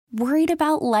Worried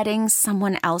about letting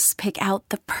someone else pick out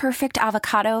the perfect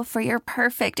avocado for your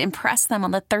perfect impress them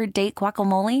on the third date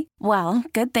guacamole? Well,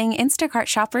 good thing Instacart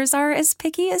shoppers are as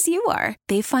picky as you are.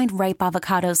 They find ripe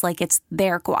avocados like it's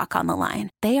their guac on the line.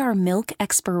 They are milk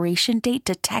expiration date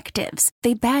detectives.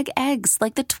 They bag eggs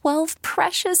like the 12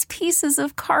 precious pieces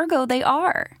of cargo they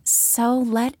are. So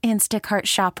let Instacart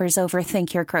shoppers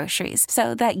overthink your groceries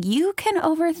so that you can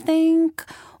overthink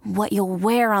what you'll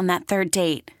wear on that third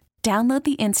date. Download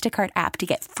the Instacart app to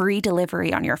get free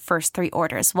delivery on your first 3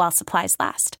 orders while supplies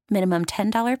last. Minimum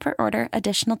 $10 per order.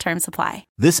 Additional terms apply.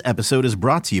 This episode is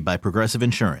brought to you by Progressive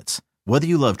Insurance. Whether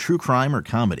you love true crime or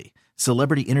comedy,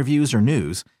 celebrity interviews or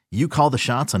news, you call the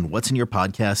shots on what's in your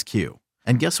podcast queue.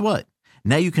 And guess what?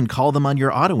 Now you can call them on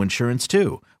your auto insurance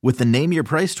too with the Name Your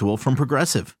Price tool from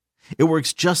Progressive. It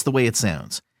works just the way it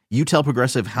sounds. You tell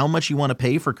Progressive how much you want to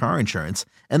pay for car insurance,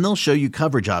 and they'll show you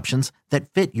coverage options that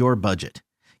fit your budget.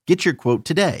 Get your quote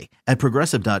today at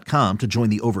Progressive.com to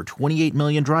join the over 28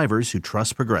 million drivers who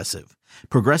trust Progressive.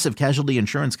 Progressive Casualty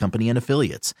Insurance Company and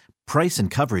Affiliates. Price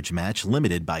and coverage match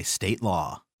limited by state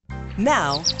law.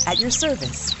 Now, at your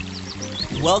service.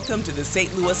 Welcome to the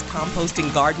St. Louis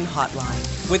Composting Garden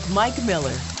Hotline with Mike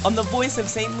Miller on the voice of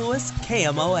St. Louis,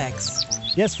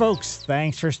 KMOX. Yes, folks,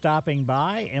 thanks for stopping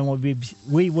by, and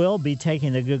we will be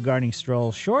taking the Good Gardening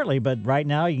Stroll shortly, but right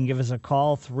now you can give us a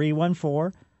call,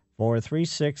 314-436-7900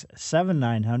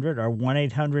 or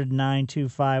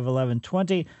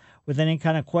 1-800-925-1120 with any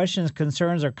kind of questions,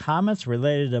 concerns, or comments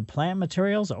related to plant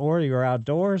materials or your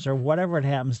outdoors or whatever it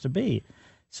happens to be.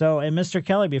 So, and Mr.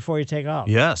 Kelly, before you take off.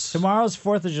 Yes. Tomorrow's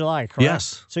 4th of July, correct?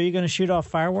 Yes. So you're going to shoot off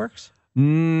fireworks?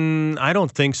 I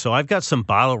don't think so. I've got some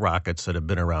bottle rockets that have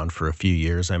been around for a few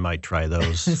years. I might try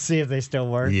those. See if they still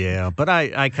work. Yeah, but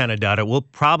I kind of doubt it. We'll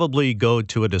probably go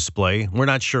to a display. We're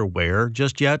not sure where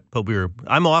just yet, but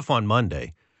I'm off on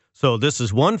Monday. So this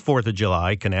is one 4th of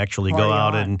July. Can actually go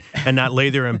out and not lay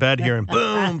there in bed hearing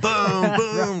boom, boom,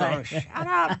 boom. Right. Shut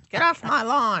up. Get off my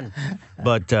lawn.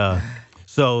 But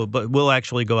we'll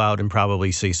actually go out and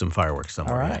probably see some fireworks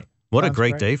somewhere. All right. What Sounds a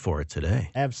great great. day for it today.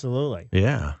 Absolutely.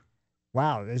 Yeah.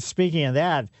 Wow. Speaking of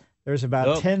that, there's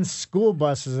about 10 school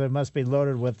buses that must be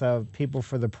loaded with people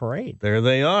for the parade. There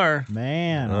they are.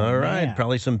 Man. All right. Man.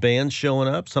 Probably some bands showing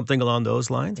up, something along those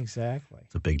lines. Exactly.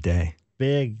 It's a big day.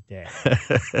 Big day.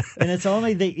 And it's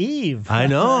only the eve. I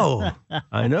know.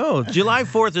 July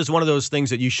 4th is one of those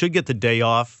things that you should get the day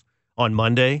off on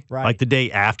Monday, Right. like the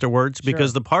day afterwards,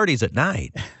 because Sure. the party's at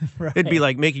night. Right. It'd be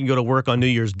like making you go to work on New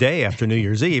Year's Day after New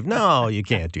Year's Eve. No, you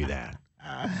can't do that.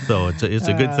 So it's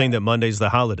a good thing that Monday's the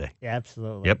holiday.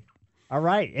 Absolutely. Yep. All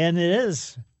right. And it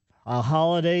is a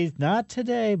holiday, not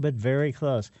today, but very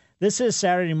close. This is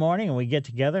Saturday morning, and we get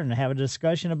together and have a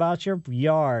discussion about your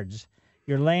yards,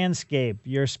 your landscape,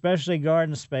 your specialty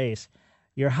garden space,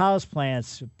 your house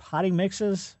plants, potting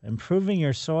mixes, improving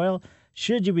your soil.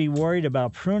 Should you be worried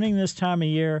about pruning this time of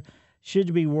year? Should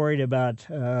you be worried about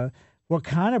what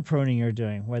kind of pruning you're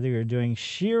doing, whether you're doing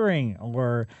shearing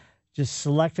or just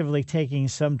selectively taking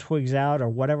some twigs out or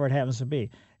whatever it happens to be?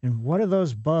 And what are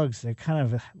those bugs that kind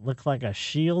of look like a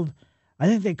shield? I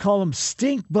think they call them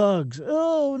stink bugs.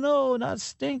 Oh, no, not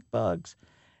stink bugs.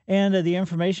 And the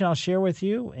information I'll share with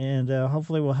you, and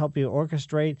hopefully will help you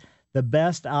orchestrate the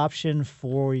best option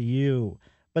for you.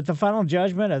 But the final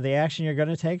judgment of the action you're going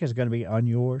to take is going to be on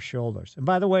your shoulders. And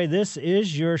by the way, this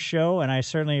is your show, and I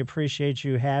certainly appreciate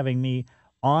you having me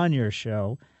on your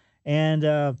show. And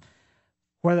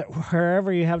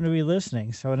wherever you happen to be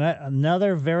listening. So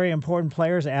another very important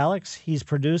player is Alex. He's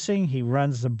producing. He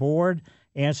runs the board,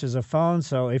 answers the phone.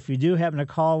 So if you do happen to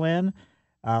call in,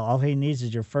 all he needs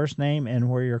is your first name and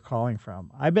where you're calling from.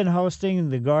 I've been hosting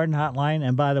the Garden Hotline,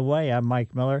 and by the way, I'm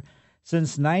Mike Miller,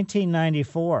 since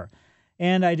 1994.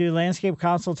 And I do landscape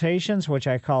consultations, which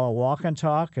I call a walk and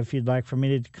talk. If you'd like for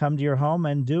me to come to your home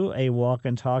and do a walk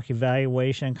and talk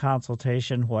evaluation,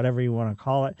 consultation, whatever you want to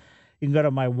call it, you can go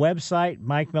to my website,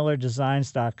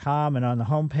 MikeMillerDesigns.com, and on the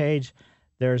homepage,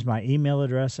 there's my email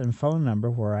address and phone number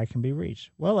where I can be reached.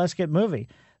 Well, let's get moving.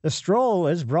 The Stroll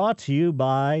is brought to you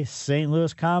by St.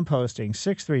 Louis Composting,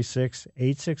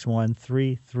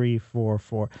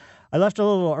 636-861-3344. I left a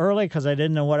little early because I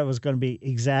didn't know what it was going to be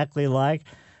exactly like.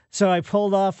 So I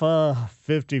pulled off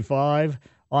 55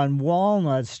 on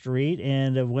Walnut Street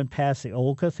and went past the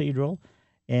old cathedral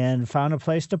and found a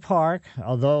place to park.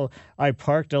 Although I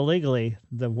parked illegally,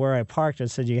 where I parked, it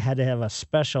said you had to have a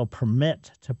special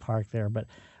permit to park there. But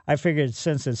I figured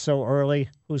since it's so early,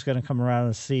 who's going to come around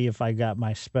and see if I got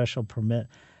my special permit?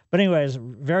 But anyways,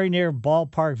 very near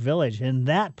Ballpark Village, and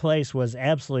that place was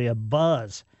absolutely a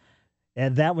buzz.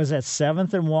 And that was at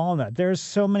 7th and Walnut. There's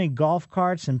so many golf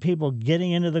carts and people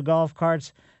getting into the golf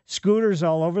carts, scooters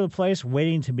all over the place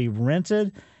waiting to be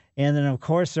rented. And then, of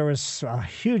course, there was a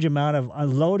huge amount of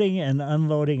unloading and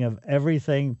unloading of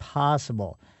everything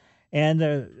possible. And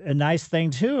a nice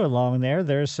thing, too, along there,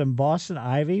 there's some Boston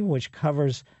ivy, which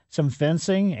covers some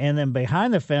fencing. And then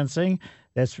behind the fencing,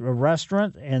 that's a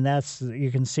restaurant, and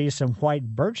you can see some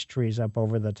white birch trees up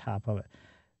over the top of it.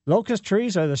 Locust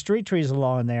trees are the street trees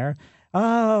along there.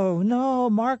 Oh, no,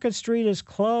 Market Street is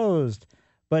closed.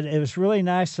 But it was really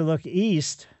nice to look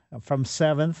east from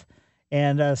 7th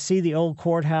and see the old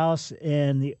courthouse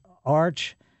and the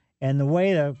arch. And the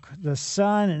way the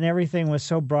sun and everything was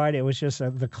so bright, it was just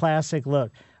the classic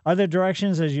look. Other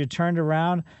directions, as you turned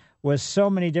around, was so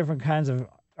many different kinds of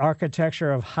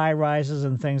architecture of high-rises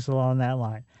and things along that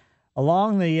line.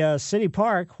 Along the City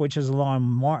Park, which is along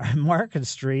Market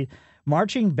Street,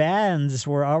 marching bands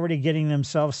were already getting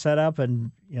themselves set up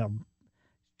and,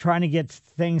 trying to get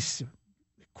things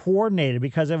coordinated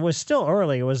because it was still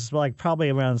early. It was like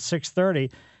probably around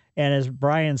 6:30. And as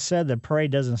Brian said, the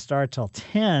parade doesn't start till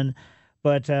 10.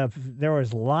 But there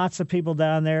was lots of people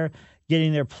down there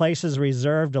getting their places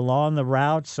reserved along the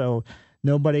route so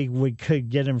nobody could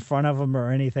get in front of them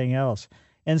or anything else.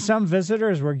 And some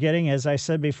visitors were getting, as I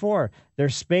said before, their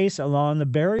space along the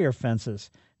barrier fences.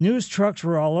 News trucks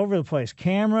were all over the place,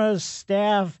 cameras,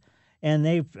 staff, and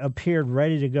they appeared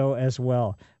ready to go as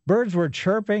well. Birds were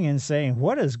chirping and saying,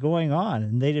 "What is going on?"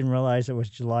 And they didn't realize it was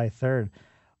July 3rd.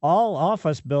 All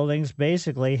office buildings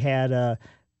basically had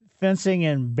fencing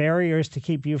and barriers to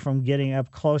keep you from getting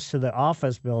up close to the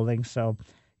office building. So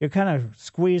you're kind of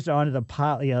squeezed onto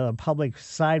the public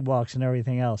sidewalks and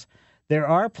everything else. There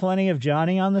are plenty of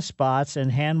Johnny on the spots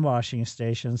and hand washing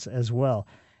stations as well.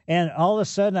 And all of a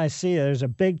sudden I see there's a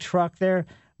big truck there.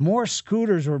 More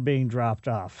scooters were being dropped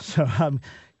off. So I'm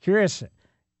curious,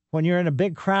 when you're in a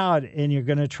big crowd and you're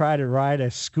going to try to ride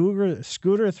a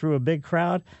scooter through a big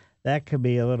crowd, that could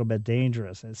be a little bit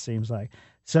dangerous, it seems like.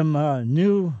 Some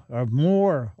new or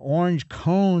more orange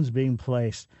cones being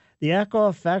placed. The echo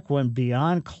effect went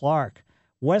beyond Clark,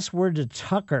 westward to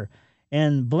Tucker,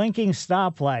 and blinking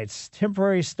stoplights,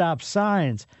 temporary stop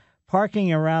signs.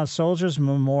 Parking around Soldiers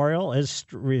Memorial is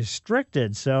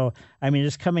restricted. So,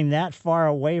 it's coming that far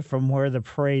away from where the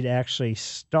parade actually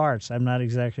starts. I'm not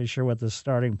exactly sure what the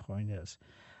starting point is.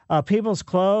 People's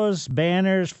clothes,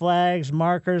 banners, flags,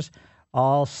 markers,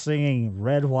 all singing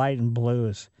red, white, and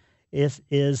blues. It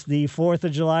is the 4th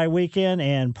of July weekend,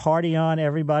 and party on,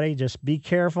 everybody. Just be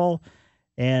careful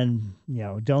and,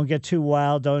 don't get too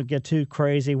wild, don't get too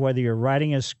crazy, whether you're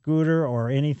riding a scooter or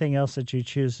anything else that you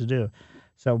choose to do.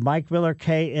 So Mike Miller,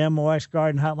 KMOX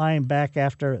Garden Hotline, back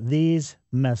after these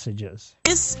messages.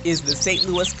 This is the St.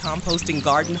 Louis Composting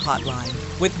Garden Hotline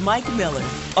with Mike Miller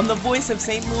on the voice of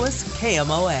St. Louis,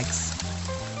 KMOX.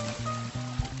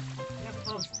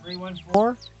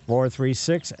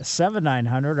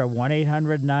 314-436-7900 or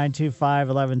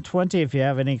 1-800-925-1120. If you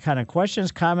have any kind of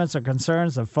questions, comments, or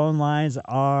concerns, the phone lines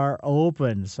are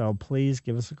open. So please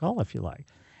give us a call if you like.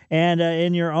 And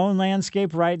in your own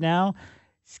landscape right now,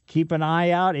 keep an eye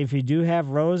out if you do have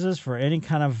roses for any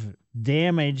kind of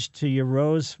damage to your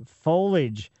rose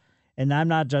foliage. And I'm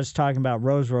not just talking about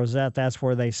rose rosette. That's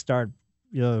where they start,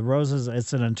 the roses.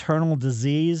 It's an internal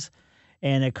disease,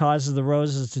 and it causes the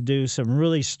roses to do some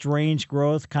really strange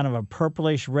growth, kind of a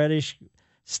purplish, reddish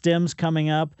stems coming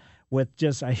up with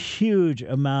just a huge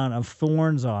amount of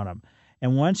thorns on them.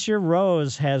 And once your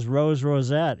rose has rose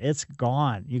rosette, it's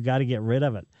gone. You got to get rid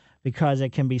of it, because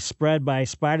it can be spread by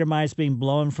spider mites being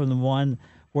blown from the one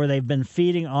where they've been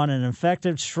feeding on an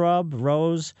infected shrub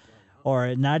rose,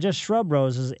 or not just shrub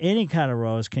roses, any kind of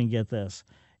rose can get this.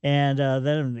 And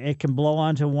then it can blow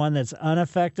onto one that's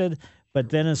unaffected, but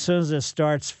then as soon as it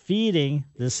starts feeding,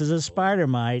 this is a spider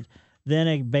mite, then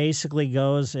it basically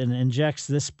goes and injects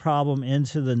this problem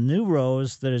into the new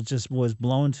rose that it just was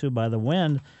blown to by the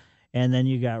wind, and then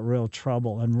you got real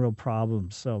trouble and real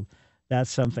problems. So that's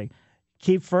something.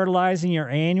 Keep fertilizing your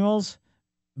annuals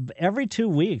every 2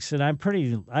 weeks, and I've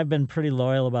been pretty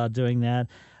loyal about doing that.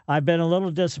 I've been a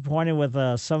little disappointed with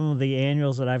some of the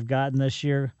annuals that I've gotten this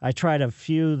year. I tried a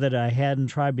few that I hadn't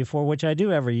tried before, which I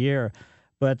do every year,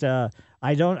 but I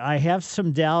have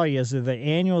some dahlias. They're the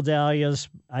annual dahlias.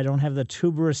 I don't have the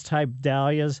tuberous type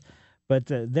dahlias, but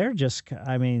they're just,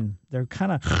 they're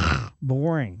kind of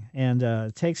boring, and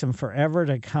it takes them forever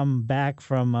to come back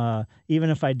from, even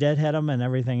if I deadhead them and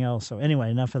everything else. So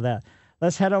anyway, enough of that.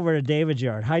 Let's head over to David's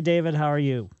yard. Hi, David. How are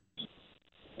you?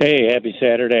 Hey, happy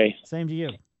Saturday. Same to you.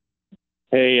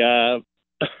 Hey,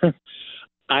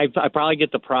 I probably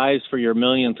get the prize for your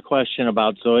millionth question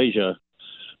about zoysia.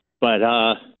 But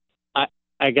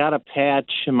I got a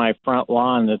patch in my front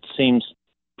lawn that seems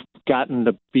gotten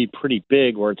to be pretty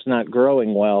big where it's not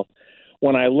growing well.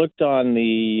 When I looked on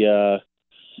the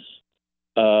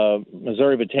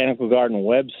Missouri Botanical Garden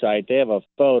website, they have a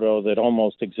photo that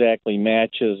almost exactly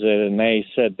matches it, and they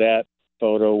said that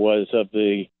photo was of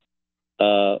the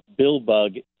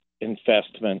billbug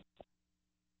infestment.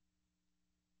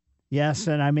 Yes,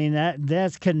 and I mean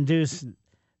that's conduce.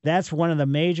 That's one of the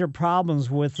major problems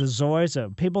with the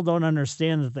zoysia. People don't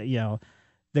understand that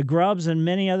the grubs and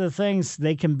many other things,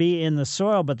 they can be in the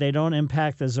soil, but they don't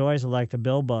impact the zoysia like the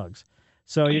billbugs.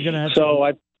 So you're going to have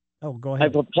to. Go ahead.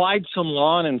 I've applied some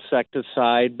lawn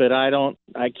insecticide, but I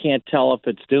can't tell if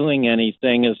it's doing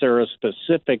anything. Is there a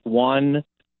specific one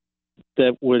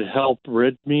that would help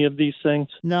rid me of these things?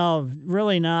 No,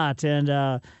 really not. And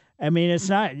I mean, it's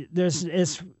not.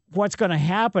 It's what's going to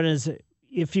happen is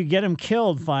if you get them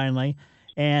killed finally,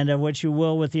 and what you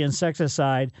will with the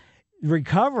insecticide,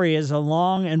 recovery is a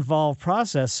long, involved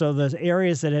process. So the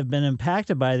areas that have been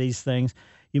impacted by these things,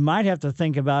 you might have to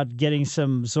think about getting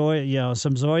some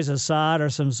zoysia sod or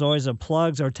some zoysia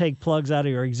plugs, or take plugs out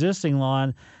of your existing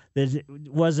lawn that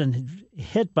wasn't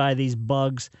hit by these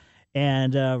bugs,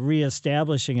 and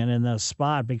reestablishing it in the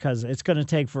spot, because it's going to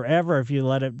take forever if you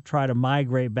let it try to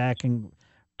migrate back and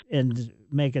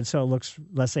make it so it looks,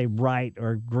 let's say, bright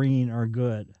or green or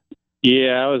good.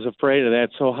 Yeah, I was afraid of that.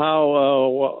 So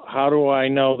how do I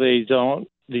know these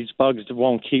bugs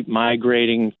won't keep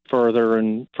migrating further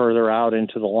and further out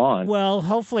into the lawn? Well,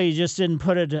 hopefully you just didn't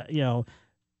put it,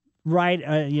 right,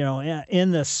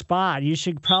 in the spot. You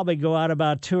should probably go out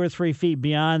about 2 or 3 feet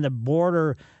beyond the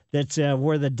border that's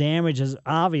where the damage is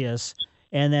obvious.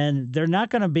 And then they're not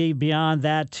going to be beyond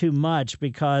that too much,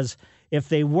 because if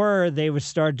they were, they would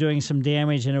start doing some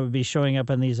damage and it would be showing up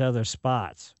in these other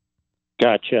spots.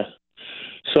 Gotcha.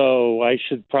 So I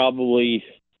should probably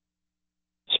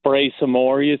spray some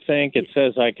more, you think? It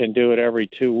says I can do it every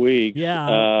 2 weeks.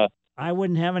 Yeah, I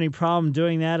wouldn't have any problem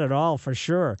doing that at all, for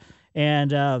sure.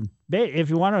 And if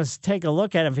you want to take a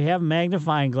look at it, if you have a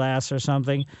magnifying glass or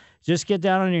something, just get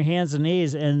down on your hands and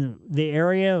knees, and the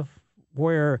area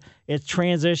where it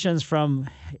transitions from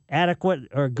adequate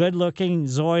or good-looking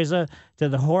zoysia to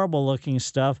the horrible-looking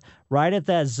stuff, right at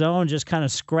that zone, just kind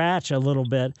of scratch a little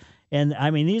bit. And,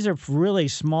 I mean, these are really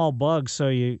small bugs, so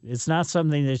it's not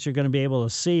something that you're going to be able to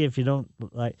see if you don't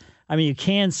like. I mean, you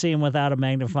can see them without a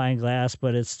magnifying glass,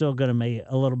 but it's still going to be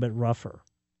a little bit rougher.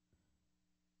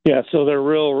 Yeah, so they're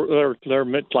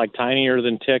like tinier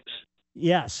than ticks?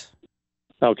 Yes.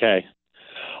 Okay.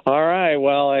 All right.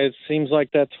 Well, it seems like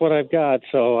that's what I've got,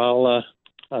 so I'll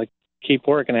keep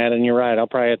working at it. And you're right, I'll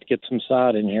probably have to get some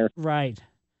sod in here. Right.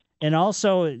 And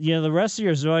also, the rest of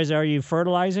your zoysia, are you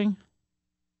fertilizing?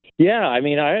 Yeah, I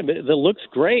mean, it looks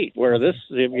great where this,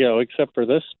 except for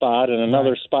this spot, and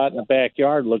another spot in the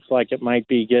backyard looks like it might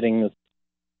be getting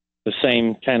the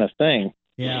same kind of thing.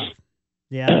 Yeah.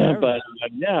 Yeah. But,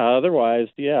 otherwise,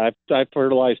 I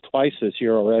fertilized twice this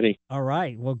year already. All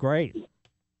right. Well, great.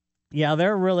 Yeah,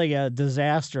 they're really a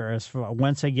disaster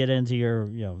once they get into your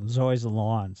zoysia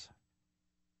lawns.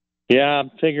 Yeah,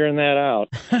 I'm figuring that out.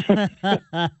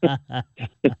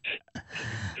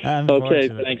 Okay,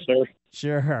 thanks, sir.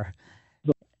 Sure.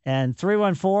 And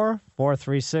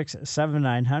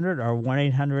 314-436-7900 or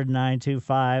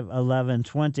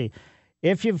 1-800-925-1120.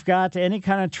 If you've got any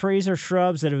kind of trees or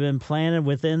shrubs that have been planted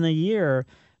within the year,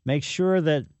 make sure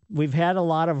that we've had a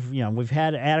lot of, we've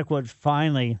had adequate,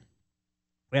 finally.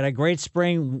 We had a great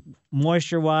spring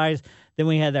moisture-wise. Then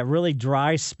we had that really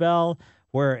dry spell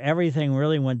where everything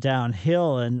really went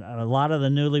downhill, and a lot of the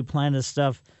newly planted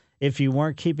stuff, if you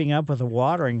weren't keeping up with the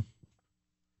watering,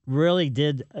 really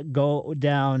did go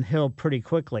downhill pretty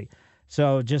quickly.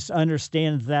 So just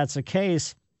understand that's the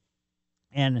case.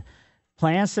 And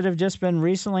plants that have just been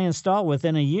recently installed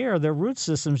within a year, their root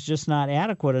system's just not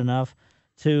adequate enough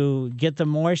to get the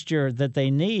moisture that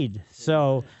they need.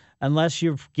 So unless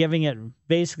you're giving it,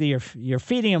 basically you're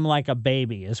feeding them like a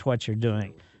baby is what you're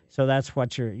doing. So that's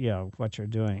what you're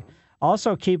doing.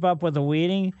 Also, keep up with the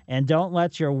weeding, and don't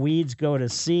let your weeds go to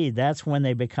seed. That's when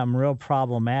they become real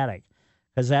problematic,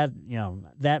 because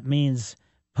that means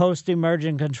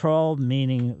post-emergent control,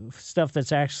 meaning stuff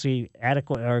that's actually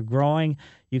adequate or growing.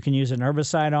 You can use an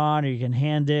herbicide on, or you can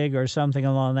hand dig or something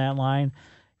along that line.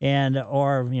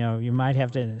 Or you might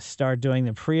have to start doing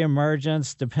the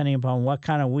pre-emergence depending upon what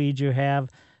kind of weed you have.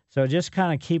 So just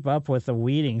kind of keep up with the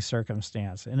weeding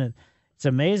circumstance. And it's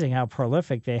amazing how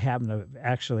prolific they happen to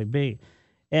actually be.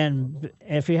 And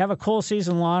if you have a cool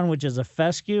season lawn, which is a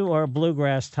fescue or a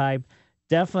bluegrass type,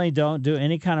 definitely don't do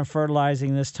any kind of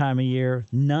fertilizing this time of year.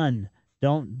 None.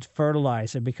 don't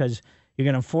fertilize it because you're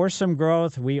going to force some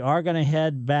growth. We are going to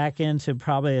head back into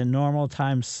probably a normal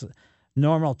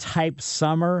type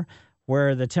summer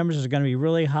where the temperatures are going to be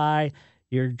really high.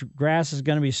 Your grass is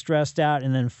going to be stressed out,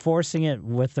 and then forcing it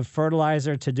with the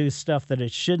fertilizer to do stuff that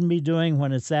it shouldn't be doing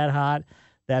when it's that hot,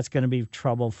 that's going to be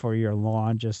trouble for your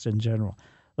lawn just in general.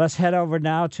 Let's head over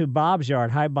now to Bob's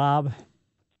yard. Hi, Bob.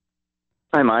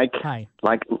 Hi, Mike. Hi.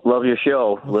 Mike, love your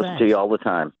show. Well, Listen thanks. to you all the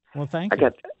time. Well, thank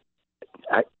you.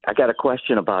 I got a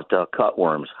question about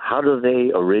cutworms. How do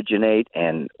they originate,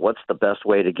 and what's the best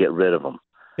way to get rid of them?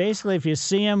 Basically, if you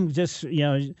see them, just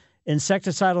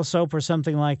insecticidal soap or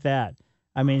something like that.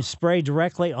 I mean, spray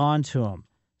directly onto them.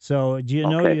 So, do you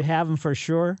know you have them for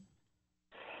sure?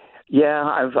 Yeah,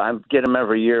 I get them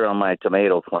every year on my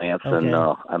tomato plants, Okay.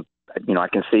 and I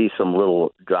can see some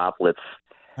little droplets,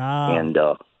 and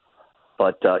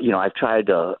but I've tried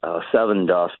 7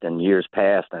 Dust in years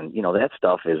past, and that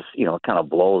stuff is kind of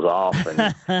blows off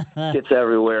and gets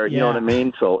everywhere. You know what I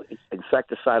mean? So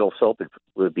insecticidal soap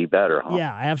would be better, huh?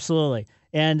 Yeah, absolutely.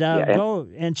 And go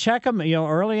and check them,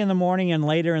 early in the morning and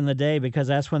later in the day because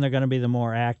that's when they're going to be the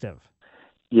more active.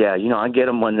 Yeah, I get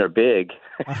them when they're big.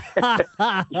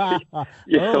 I'll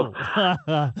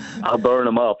burn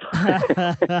them up.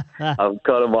 I'll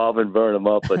cut them off and burn them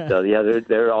up. But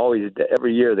they're always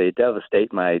every year they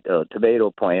devastate my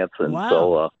tomato plants, and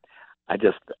so I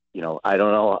just I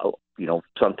don't know.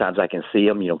 Sometimes I can see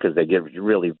them because they get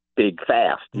really big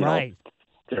fast. Right.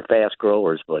 They're fast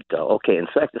growers, but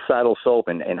insecticidal soap,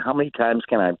 and how many times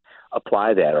can I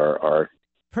apply that, or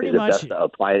pretty is it much best to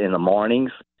apply it in the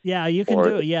mornings? Yeah, you can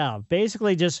do it. Yeah,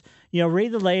 basically just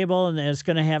read the label, and it's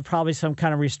going to have probably some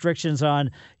kind of restrictions on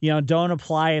don't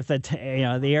apply if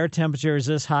the air temperature is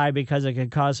this high because it can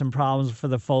cause some problems for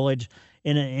the foliage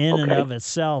in and of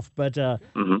itself. But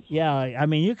yeah, I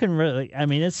mean you can really,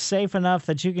 it's safe enough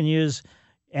that you can use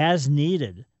as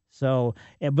needed. So,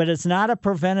 but it's not a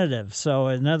preventative. So,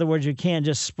 in other words, you can't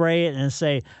just spray it and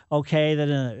say, okay, that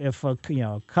if a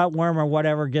cutworm or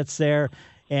whatever gets there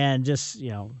and just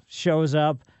shows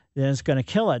up, then it's going to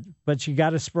kill it. But you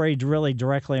got to spray really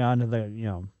directly onto the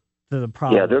to the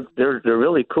problem. Yeah, they're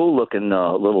really cool looking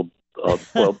little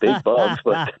big bugs,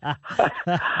 but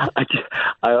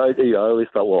I always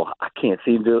thought, well, I can't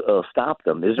seem to stop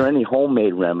them. Is there any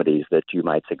homemade remedies that you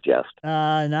might suggest?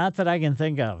 Not that I can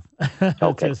think of.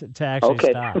 Okay. to actually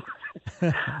stop.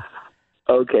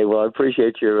 Okay, well, I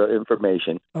appreciate your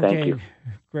information. Thank you.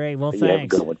 Great. Well, You have a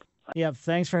thanks. good one. Yep,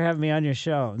 thanks for having me on your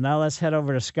show. Now let's head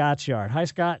over to Scott's yard. Hi,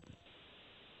 Scott.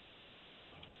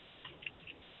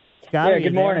 Scott, Yeah,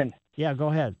 good morning. Yeah, go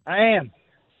ahead. I am.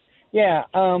 Yeah,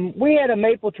 we had a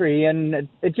maple tree, and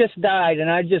it just died, and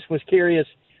I just was curious,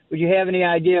 would you have any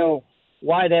idea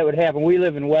why that would happen? We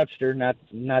live in Webster, not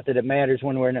that it matters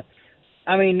when we're in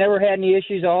never had any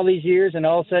issues all these years, and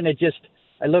all of a sudden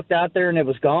I looked out there, and it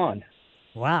was gone.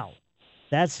 Wow.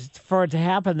 That's for it to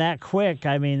happen that quick.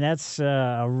 I mean, that's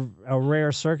a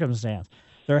rare circumstance.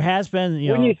 There has been,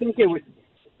 Wouldn't you think it would?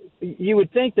 You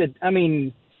would think that.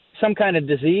 Some kind of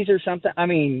disease or something.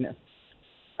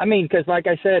 Because like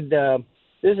I said,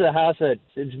 this is a house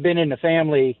that's been in the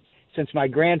family since my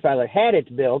grandfather had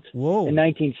it built in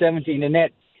 1917, and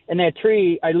that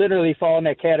tree, I literally fall in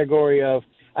that category of.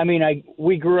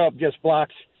 We grew up just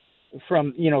blocks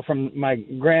from my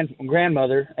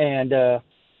grandmother, and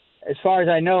as far as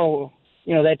I know,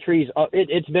 that tree's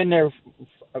it's been there.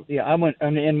 I'm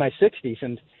in my 60s,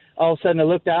 and all of a sudden I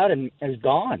looked out and it's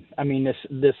gone.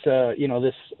 This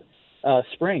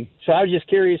spring. So I was just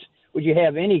curious. Would you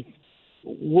have any?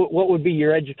 What would be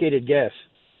your educated guess?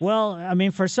 Well,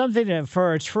 for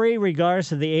for a tree,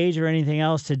 regardless of the age or anything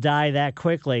else, to die that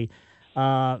quickly,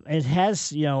 it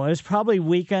has it was probably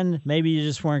weakened. Maybe you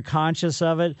just weren't conscious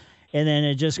of it. And then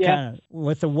it just kind of,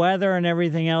 with the weather and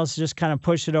everything else, just kind of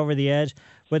pushed it over the edge.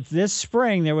 But this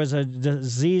spring, there was a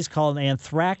disease called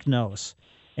anthracnose,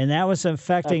 and that was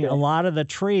affecting a lot of the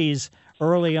trees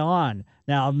early on.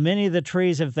 Now, many of the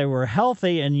trees, if they were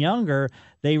healthy and younger,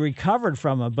 they recovered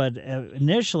from it. But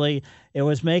initially, it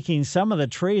was making some of the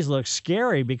trees look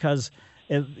scary because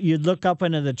you'd look up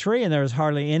into the tree and there was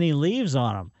hardly any leaves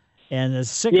on them. And the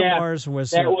sycamores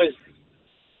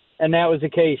And that was the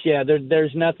case. Yeah,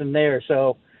 there's nothing there.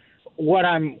 So what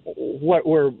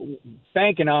we're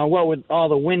banking on, what with all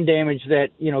the wind damage that,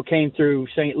 came through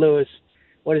St. Louis,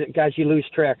 what is it? Guys, you lose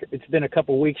track. It's been a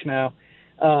couple of weeks now.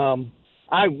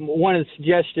 One of the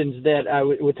suggestions that I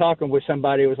was talking with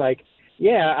somebody was like,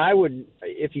 yeah, I would,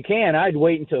 if you can, I'd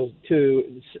wait till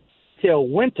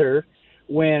winter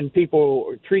when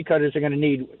tree cutters are going to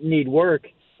need work,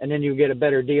 and then you get a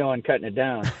better deal on cutting it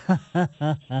down.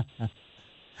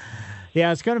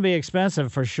 Yeah, it's going to be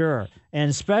expensive for sure, and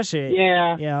especially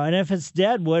and if it's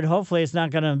dead wood, hopefully it's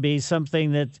not going to be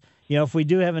something that if we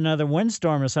do have another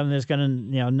windstorm or something that's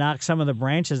going to knock some of the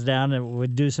branches down, it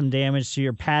would do some damage to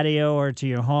your patio or to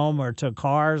your home or to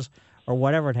cars or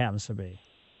whatever it happens to be.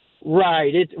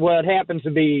 Right. It happens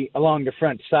to be along the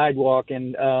front sidewalk,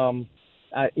 and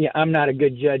I'm not a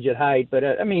good judge at height, but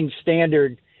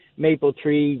standard maple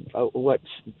tree,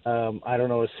 I don't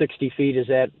know, 60 feet, is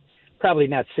that? Probably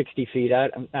not 60 feet.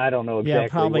 I don't know exactly. Yeah,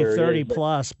 probably where 30 it is,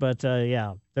 plus, but they're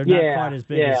not quite as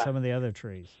big as some of the other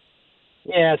trees.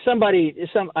 Yeah,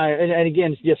 and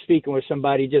again, just speaking with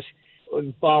somebody, just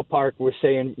ballpark, we're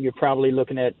saying you're probably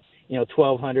looking at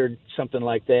 1,200, something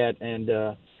like that. And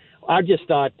I just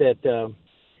thought that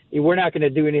we're not going to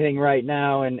do anything right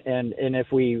now, and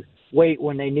if we wait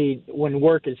when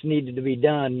work is needed to be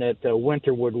done, that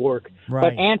winter would work. Right.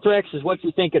 But anthrax is what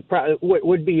you think it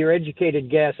would be your educated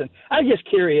guess. And I'm just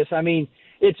curious. I mean,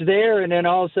 it's there, and then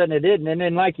all of a sudden it didn't. And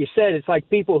then, like you said, it's like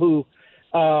people who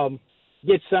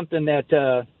get something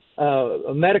that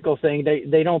a medical thing,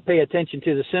 they don't pay attention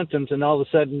to the symptoms, and all of a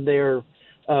sudden they're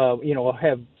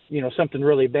have something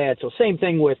really bad. So same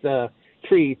thing with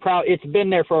tree. It's been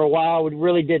there for a while. We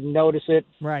really didn't notice it.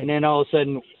 Right. And then all of a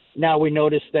sudden, now we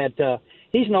notice that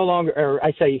he's no longer, or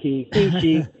I say he,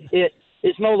 she, it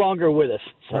is no longer with us.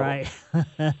 So. Right.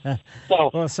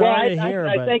 So, sorry to hear,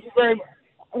 but thank you very much.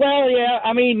 Well, yeah,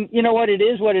 I mean, you know what it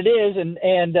is,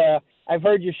 and I've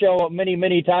heard your show many,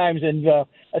 many times, and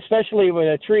especially with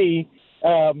a tree.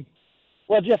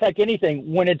 Well, just like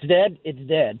anything, when it's dead, it's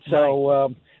dead.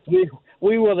 So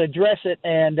we will address it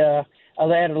and at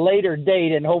a later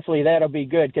date, and hopefully that'll be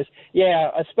good. Because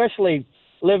especially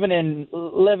living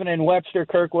in Webster,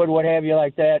 Kirkwood, what have you,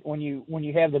 like that, when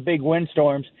you have the big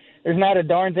windstorms, there's not a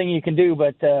darn thing you can do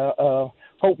but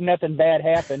hope nothing bad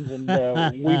happens, and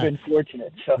we've been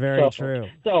fortunate. So, Very true.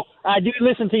 So I do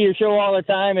listen to your show all the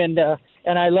time, and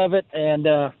I love it, and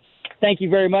thank you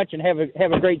very much, and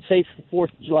have a great, safe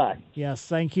 4th of July. Yes,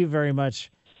 thank you very much.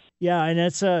 Yeah, and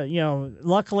it's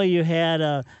luckily you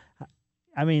had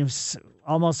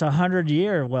almost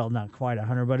 100-year, well, not quite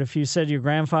 100, but if you said your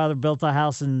grandfather built a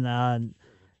house in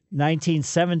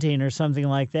 1917 or something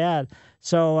like that,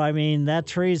 so I mean that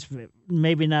tree's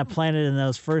maybe not planted in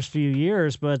those first few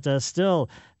years, but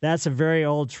still that's a very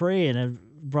old tree, and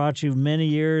it brought you many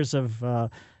years of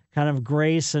kind of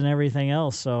grace and everything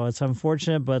else. So it's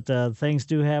unfortunate, but things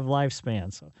do have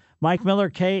lifespans. So Mike Miller,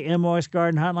 KMOX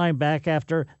Garden Hotline, back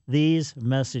after these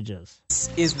messages. This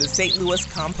is the St. Louis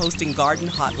Composting Garden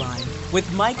Hotline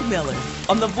with Mike Miller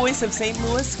on the voice of St.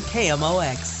 Louis,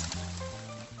 KMOX.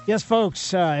 Yes,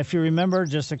 folks, if you remember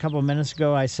just a couple of minutes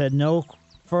ago, I said no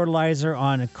fertilizer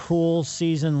on cool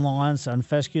season lawns, on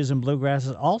fescues and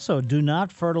bluegrasses. Also, do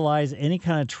not fertilize any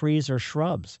kind of trees or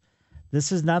shrubs.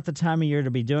 This is not the time of year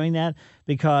to be doing that,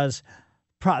 because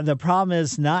the problem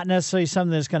is not necessarily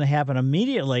something that's going to happen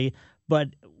immediately, but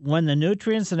when the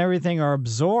nutrients and everything are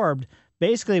absorbed,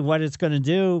 basically what it's going to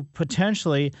do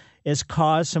potentially is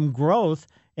cause some growth,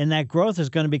 and that growth is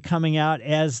going to be coming out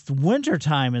as the winter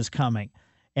time is coming.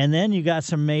 And then you got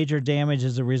some major damage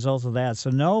as a result of that. So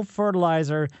no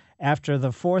fertilizer after the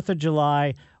 4th of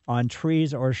July on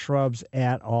trees or shrubs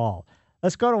at all.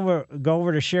 Let's go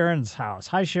over to Sharon's house.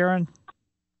 Hi, Sharon.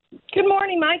 Good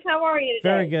morning, Mike. How are you today?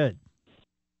 Very good.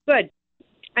 Good.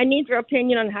 I need your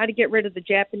opinion on how to get rid of the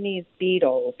Japanese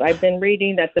beetles. I've been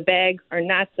reading that the bags are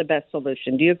not the best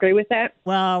solution. Do you agree with that?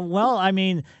 Well, I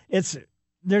mean,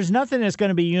 there's nothing that's going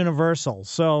to be universal.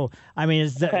 So, I mean,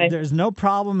 there's no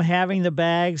problem having the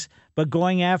bags, but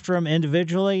going after them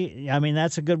individually, I mean,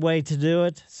 that's a good way to do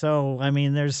it. So, I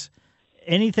mean, there's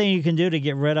anything you can do to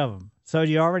get rid of them. So,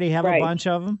 do you already have a bunch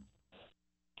of them?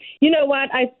 You know what?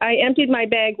 I emptied my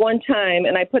bag one time,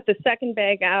 and I put the second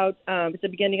bag out at the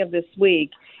beginning of this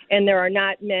week, and there are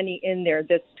not many in there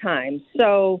this time.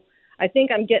 So I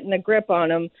think I'm getting a grip on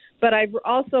them. But I've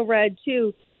also read,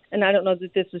 too, and I don't know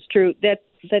that this is true, that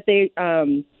they,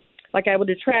 like I would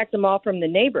attract them all from the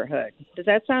neighborhood. Does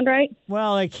that sound right?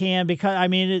 Well, it can, because, I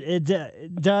mean,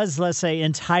 it does, let's say,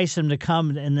 entice them to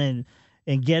come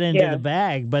and get into the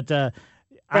bag. But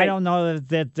I don't know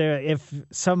that if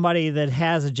somebody that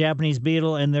has a Japanese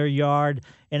beetle in their yard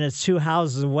and it's 2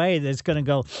 houses away, that's going to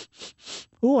go,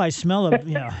 ooh, I smell it,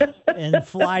 and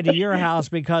fly to your house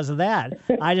because of that.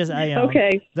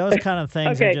 Those kind of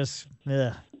things are just,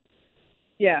 ugh.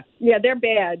 Yeah, they're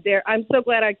bad. I'm so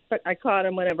glad I caught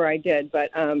them whenever I did,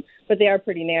 but they are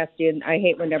pretty nasty, and I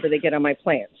hate whenever they get on my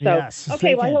plants. So, yes,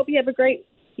 okay, well, I hope you have a great,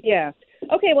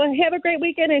 Okay, well, have a great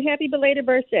weekend and happy belated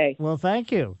birthday. Well,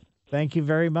 thank you. Thank you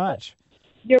very much.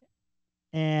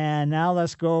 And now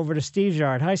let's go over to Steve's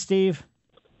yard. Hi, Steve.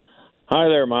 Hi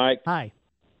there, Mike. Hi.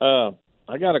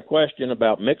 I got a question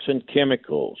about mixing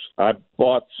chemicals. I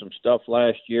bought some stuff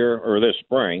last year or this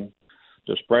spring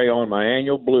to spray on my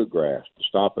annual bluegrass to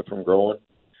stop it from growing.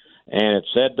 And it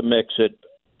said to mix it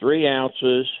 3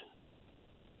 ounces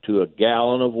to a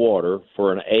gallon of water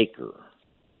for an acre.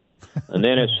 And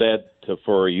then it said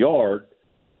for a yard,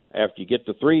 after you get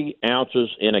the 3 ounces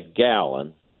in a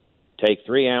gallon, take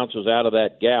 3 ounces out of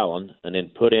that gallon and then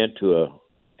put into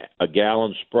a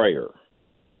gallon sprayer.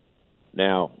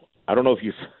 Now, I don't know if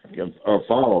you are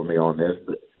following me on this,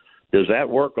 but does that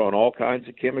work on all kinds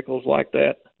of chemicals like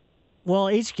that? Well,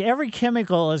 every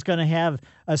chemical is going to have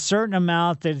a certain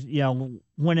amount that,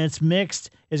 when it's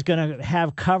mixed, is going to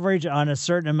have coverage on a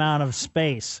certain amount of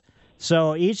space.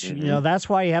 So each, that's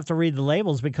why you have to read the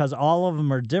labels, because all of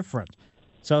them are different.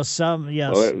 So some,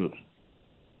 yes. Well,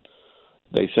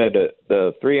 they said that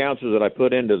the 3 ounces that I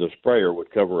put into the sprayer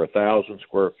would cover 1,000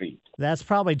 square feet. That's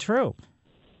probably true.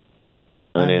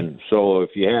 And so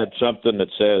if you had something that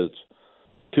says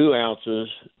 2 ounces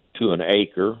to an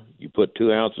acre, you put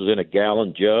 2 ounces in a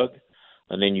gallon jug,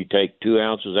 and then you take 2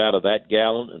 ounces out of that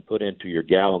gallon and put into your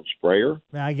gallon sprayer.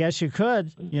 I guess you could,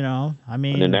 and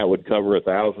then that would cover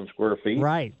 1,000 square feet.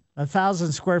 Right.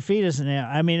 1,000 square feet isn't,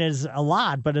 is a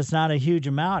lot, but it's not a huge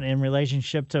amount in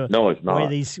relationship to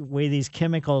the way these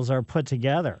chemicals are put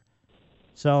together.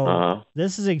 So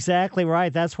This is exactly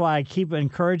right. That's why I keep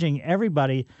encouraging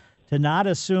everybody to not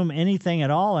assume anything at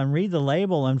all and read the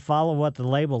label and follow what the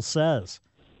label says.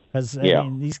 Because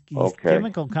these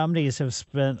chemical companies have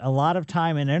spent a lot of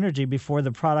time and energy before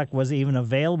the product was even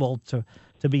available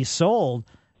to be sold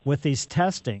with these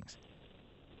testings.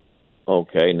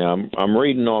 Okay, now I'm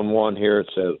reading on one here. It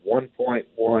says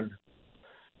 1.1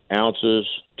 ounces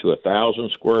to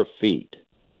 1,000 square feet.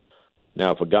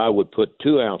 Now, if a guy would put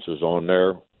 2 ounces on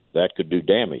there, that could do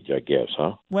damage, I guess,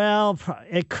 huh? Well,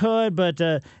 it could, but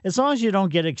as long as you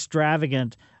don't get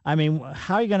extravagant,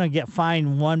 how are you going to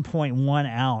find 1.1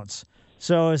 ounce?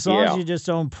 So as long as you just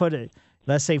don't put it,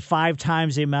 let's say 5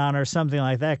 times the amount or something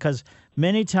like that, because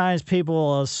many times people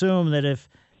will assume that if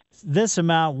this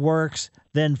amount works,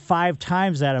 then 5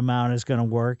 times that amount is going to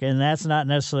work, and that's not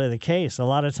necessarily the case. A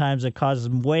lot of times it causes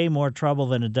way more trouble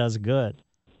than it does good.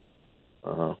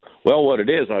 Well, what it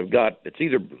is, it's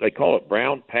either they call it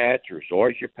brown patch or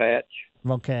zoysia patch.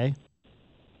 Okay.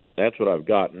 That's what I've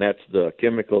got, and that's the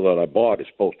chemical that I bought is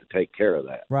supposed to take care of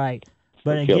that. Right.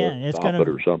 But again, it's going to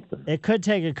or something. It could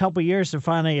take a couple years to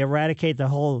finally eradicate the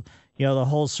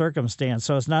whole circumstance.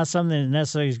 So it's not something that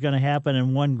necessarily is going to happen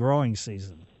in one growing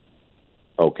season.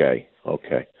 Okay.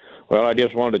 Well, I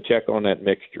just wanted to check on that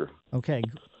mixture. Okay.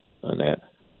 On that.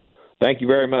 Thank you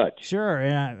very much. Sure,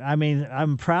 and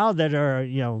I'm proud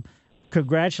that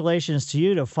congratulations to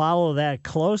you to follow that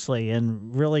closely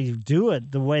and really do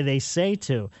it the way they say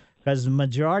to, because the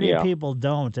majority of people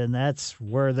don't, and that's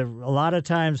where a lot of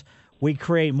times we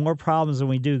create more problems than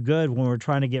we do good when we're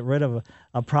trying to get rid of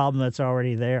a problem that's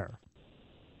already there.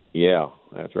 Yeah,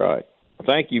 that's right.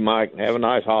 Thank you, Mike. Have a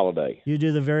nice holiday. You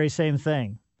do the very same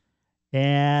thing.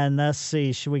 And let's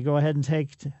see, should we go ahead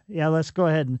and let's go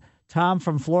ahead. Tom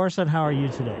from Florissant, how are you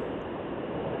today?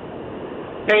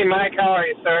 Hey, Mike, how are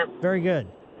you, sir? Very good.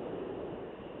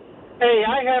 Hey,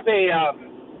 I have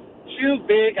two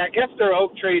big, I guess they're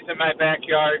oak trees in my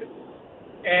backyard,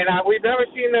 and we've never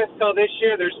seen this till this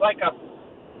year. There's like a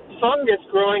fungus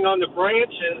growing on the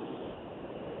branches.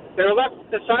 They're left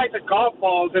the size of golf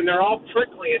balls, and they're all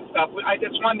prickly and stuff. I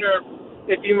just wonder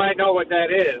if you might know what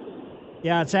that is.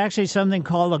 Yeah, it's actually something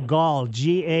called a gall,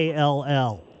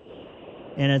 Gall.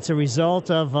 And it's a result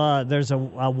of there's a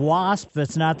wasp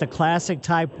that's not the classic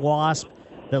type wasp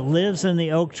that lives in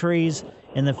the oak trees,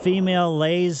 and the female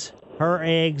lays her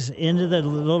eggs into the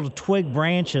little twig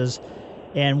branches.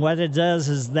 And what it does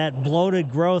is that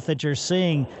bloated growth that you're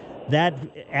seeing, that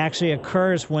actually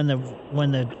occurs when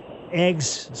the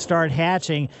eggs start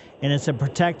hatching, and it's a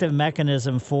protective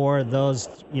mechanism for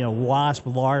those wasp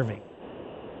larvae.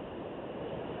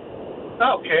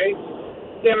 Okay.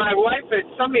 Yeah, my wife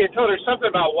somebody had told her something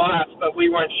about wasps, but we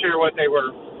weren't sure what they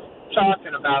were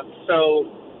talking about.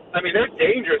 So, they're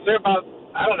dangerous. They're about,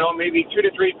 maybe 2 to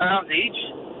 3 pounds each.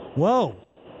 Whoa.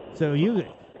 So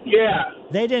Yeah.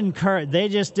 They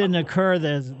just didn't occur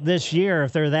this year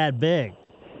if they're that big.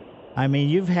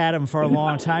 You've had them for a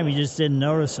long time. You just didn't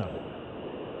notice them.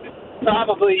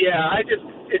 Probably, yeah. I just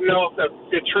didn't know if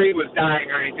the tree was dying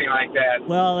or anything like that.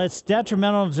 Well, it's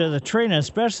detrimental to the tree, and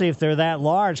especially if they're that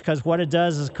large, because what it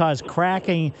does is cause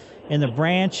cracking in the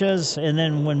branches, and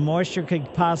then when moisture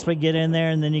could possibly get in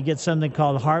there, and then you get something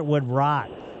called heartwood rot.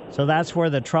 So that's where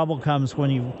the trouble comes when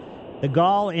you The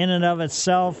gall in and of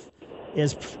itself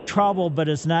is trouble, but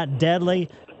it's not deadly,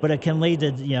 but it can lead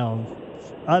to,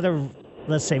 other,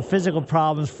 let's say, physical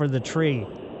problems for the tree.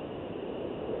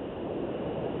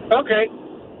 Okay.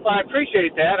 Well, I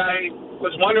appreciate that. I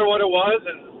was wondering what it was,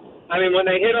 and I mean, when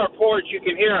they hit our porch, you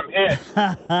can hear them hit.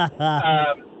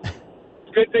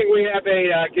 Good thing we have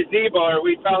a gazebo, or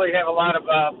we'd probably have a lot of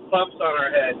bumps on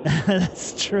our head.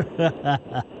 That's true.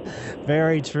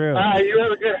 Very true.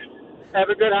 You have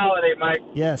a good holiday, Mike.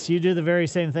 Yes, you do the very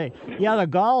same thing. Yeah, the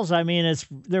galls, I mean,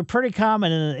 they're pretty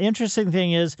common. And the interesting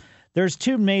thing is there's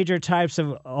two major types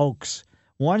of oaks.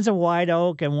 One's a white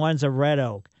oak and one's a red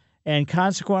oak. And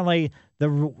consequently, the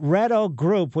red oak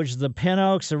group, which is the pin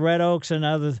oaks, the red oaks, and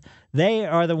others, they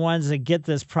are the ones that get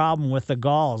this problem with the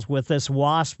galls, with this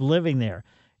wasp living there.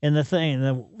 And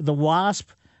the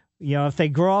wasp, if they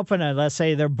grow up let's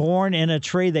say they're born in a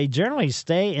tree, they generally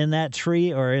stay in that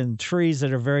tree or in trees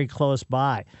that are very close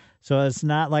by. So it's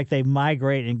not like they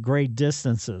migrate in great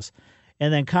distances.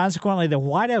 And then consequently, the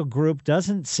white oak group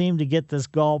doesn't seem to get this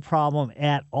gall problem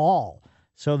at all.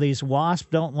 So these wasps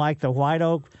don't like the white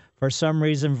oak for some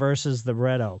reason versus the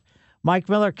red oak. Mike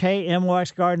Miller,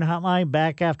 KMOX Garden Hotline,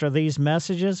 back after these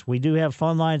messages. We do have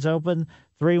phone lines open,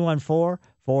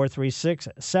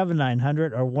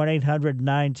 314-436-7900 or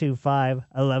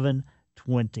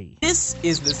 1-800-925-1120. This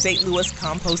is the St. Louis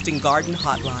Composting Garden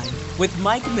Hotline with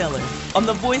Mike Miller on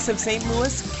the voice of St.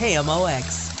 Louis,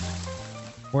 KMOX.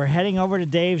 We're heading over to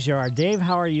Dave's yard. Dave,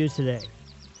 how are you today?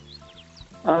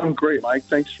 I'm great, Mike.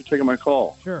 Thanks for taking my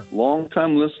call. Sure.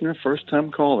 Long-time listener,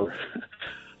 first-time caller.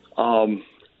 I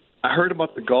heard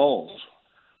about the galls.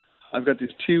 I've got these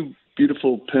two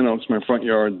beautiful pin oaks in my front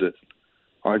yard that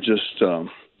are just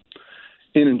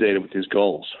inundated with these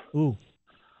galls. Ooh.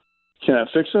 Can I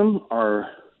fix them, or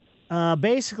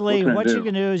basically what you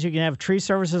can do is you can have tree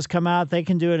services come out. They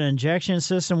can do an injection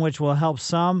system, which will help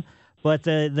some. But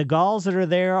the galls that are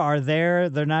there are there.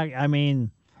 They're not,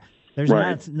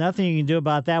 there's nothing you can do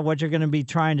about that. What you're going to be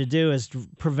trying to do is to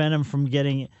prevent them from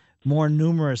getting more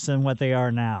numerous than what they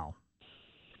are now.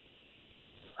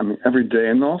 Every day.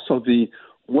 And also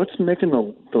what's making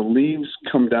the leaves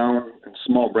come down in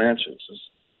small branches?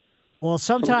 Well,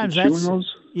 sometimes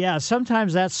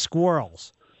sometimes that's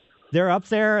squirrels. They're up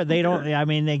there. They don't,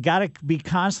 they got to be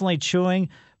constantly chewing.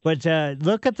 But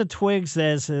look at the twigs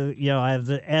as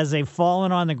they've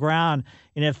fallen on the ground.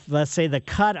 And if, let's say, the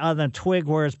cut on the twig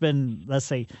where it's been, let's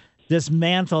say,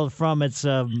 dismantled from its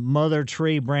mother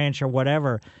tree branch or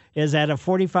whatever, is at a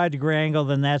 45-degree angle,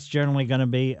 then that's generally going to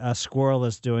be a squirrel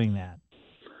that's doing that.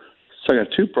 So I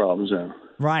got two problems then.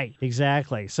 Right,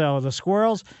 exactly. So the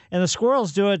squirrels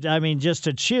do it, just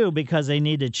to chew because they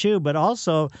need to chew. But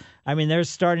also, they're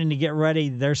starting to get ready.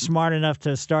 They're smart enough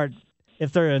to start.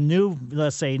 If they're a new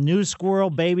squirrel,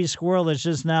 baby squirrel that's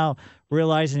just now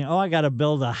realizing, I got to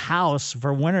build a house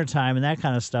for wintertime and that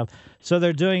kind of stuff. So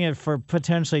they're doing it for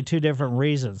potentially two different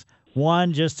reasons.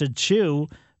 One, just to chew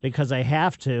because they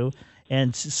have to.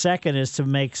 And second is to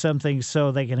make something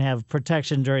so they can have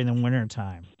protection during the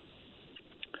wintertime.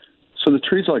 So the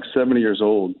tree's like 70 years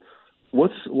old.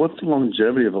 What's the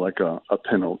longevity of a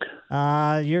pin oak?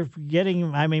 You're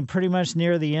getting, pretty much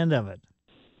near the end of it.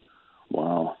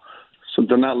 Wow. So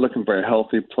they're not looking very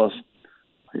healthy. Plus,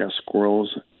 I got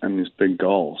squirrels and these big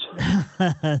galls.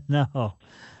 No.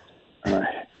 And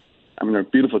they're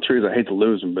beautiful trees. I hate to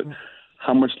lose them, but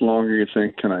how much longer you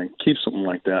think can I keep something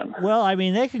like that? Well,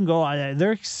 they can go.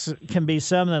 There can be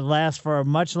some that last for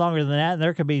much longer than that, and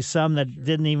there could be some that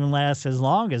didn't even last as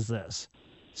long as this.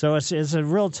 So it's a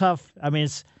real tough.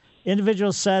 It's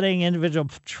individual setting, individual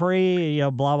tree,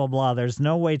 blah blah blah. There's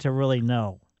no way to really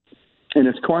know. And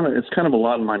it's kind of a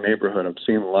lot in my neighborhood. I'm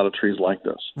seeing a lot of trees like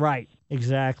this. Right.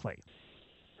 Exactly.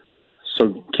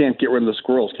 So can't get rid of the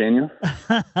squirrels, can you?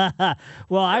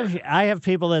 Well, I have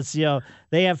people that's,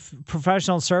 they have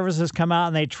professional services come out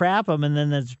and they trap them, and then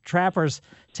the trappers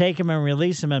take them and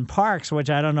release them in parks, which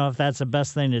I don't know if that's the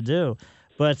best thing to do.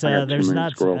 But there's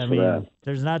not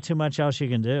too much else you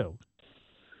can do.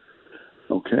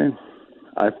 Okay.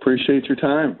 I appreciate your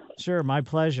time. Sure, my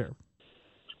pleasure.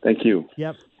 Thank you.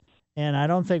 Yep. And I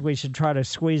don't think we should try to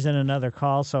squeeze in another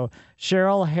call. So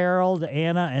Cheryl, Harold,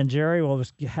 Anna, and Jerry will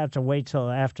have to wait till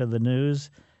after the news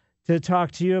to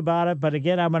talk to you about it. But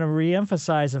again, I'm going to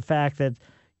reemphasize the fact that,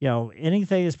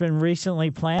 anything that's been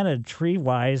recently planted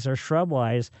tree-wise or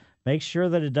shrub-wise, make sure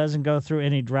that it doesn't go through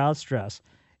any drought stress.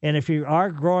 And if you are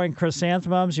growing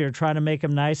chrysanthemums, you're trying to make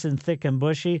them nice and thick and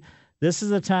bushy, this is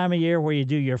the time of year where you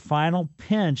do your final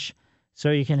pinch so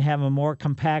you can have a more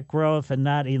compact growth and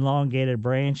not elongated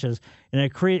branches. And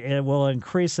it will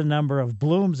increase the number of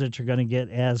blooms that you're going to get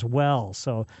as well.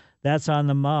 So That's on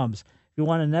the mums. If you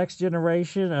want a next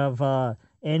generation of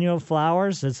annual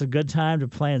flowers, it's a good time to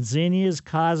plant zinnias,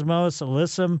 cosmos,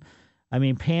 alyssum,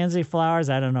 pansy flowers.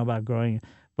 I don't know about growing,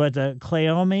 but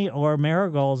cleome or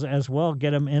marigolds as well.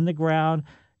 Get them in the ground,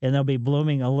 and they'll be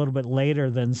blooming a little bit later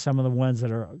than some of the ones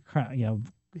that are,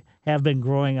 have been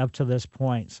growing up to this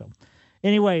point. So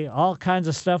anyway, all kinds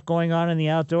of stuff going on in the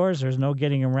outdoors. There's no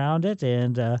getting around it,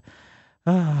 and it's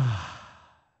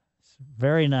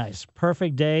very nice.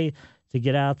 Perfect day to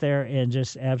get out there and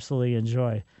just absolutely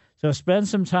enjoy. So spend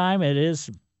some time. It is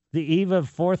the eve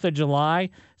of 4th of July.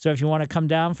 So if you want to come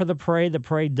down for the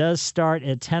parade does start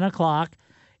at 10 o'clock.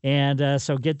 And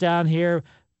so get down here.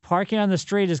 Parking on the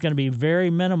street is going to be very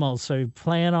minimal, so you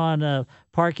plan on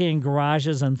parking in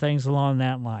garages and things along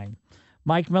that line.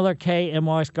 Mike Miller,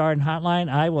 KMOX Garden Hotline.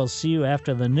 I will see you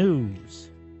after the news.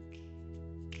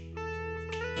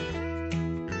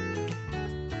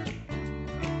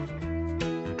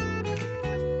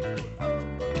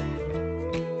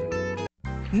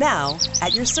 Now,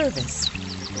 at your service.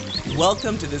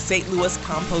 Welcome to the St. Louis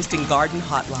Composting Garden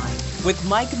Hotline with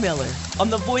Mike Miller on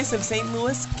the voice of St.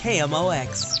 Louis,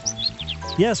 KMOX.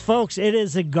 Yes, folks, it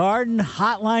is the Garden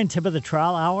Hotline tip of the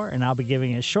trial hour, and I'll be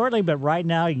giving it shortly. But right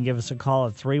now, you can give us a call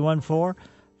at 314-436-7900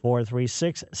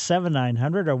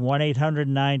 or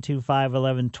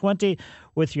 1-800-925-1120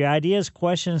 with your ideas,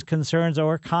 questions, concerns,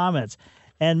 or comments.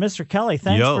 And Mr. Kelly,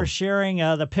 thanks for sharing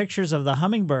the pictures of the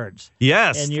hummingbirds.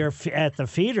 Yes. And you're at the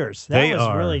feeders. That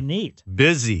was really neat.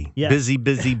 Busy. Yes.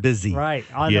 Busy. Right,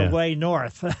 on the way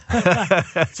north. So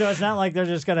it's not like they're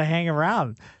just going to hang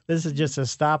around. This is just a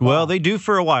stop. Well, they do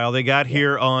for a while. They got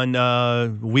here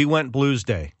on We Went Blues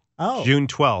Day. Oh. June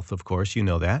 12th, of course. You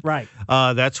know that. Right.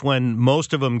 That's when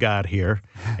most of them got here.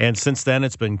 And since then,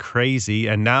 it's been crazy.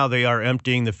 And now they are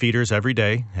emptying the feeders every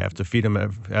day. Have to feed them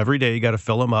every day. You got to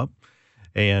fill them up.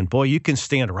 And boy, you can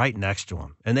stand right next to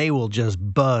them, and they will just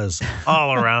buzz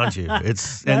all around you.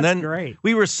 That's great.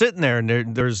 We were sitting there,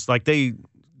 and there's like they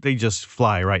just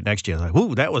fly right next to you. Like,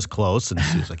 ooh, that was close. And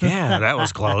she was like, yeah, that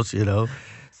was close.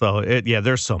 So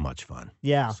they're so much fun.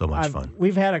 Yeah, so much fun.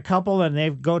 We've had a couple, and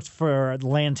they've go for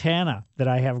lantana that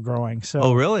I have growing. So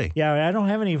oh, really? Yeah, I don't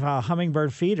have any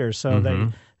hummingbird feeders, so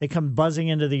they come buzzing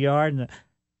into the yard and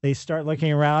they start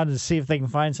looking around and see if they can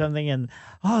find something, and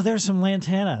there's some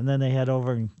lantana, and then they head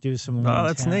over and do some lantana. Oh,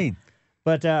 that's neat.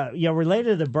 But related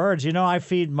to the birds, I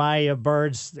feed my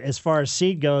birds as far as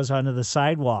seed goes onto the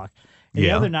sidewalk. And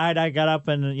the other night I got up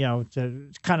and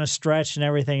to kind of stretch and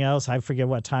everything else. I forget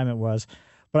what time it was,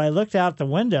 but I looked out the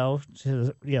window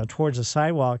to towards the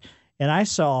sidewalk, and I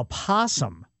saw a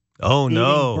possum. Oh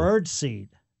no! Eating bird seed.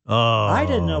 Oh, I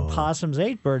didn't know possums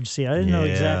ate bird seed. I didn't know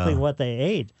exactly what they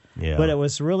ate. Yeah. But it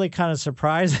was really kind of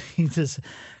surprising because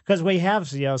we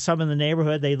have some in the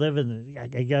neighborhood. They live in, I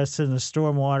guess, in the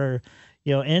stormwater,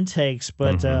 intakes.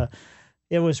 But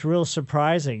it was real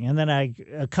surprising. And then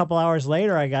a couple hours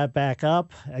later, I got back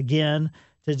up again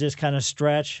to just kind of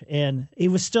stretch, and he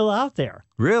was still out there.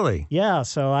 Really? Yeah.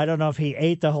 So I don't know if he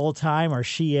ate the whole time or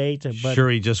she ate. But sure,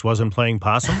 he just wasn't playing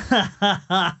possum.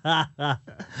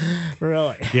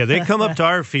 Really? Yeah, they come up to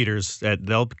our feeders.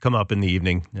 They'll come up in the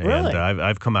evening. Really? And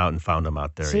I've come out and found them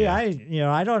out there. See,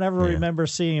 I don't ever remember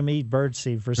seeing him eat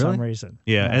birdseed for some reason.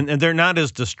 Yeah, and they're not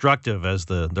as destructive as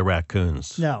the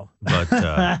raccoons. No. But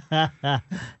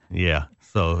yeah.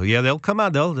 So they'll come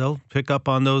out. They'll pick up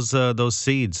on those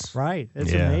seeds. Right.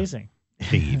 It's amazing.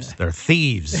 Thieves. They're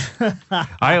thieves.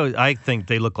 I think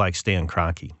they look like Stan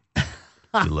Kroenke.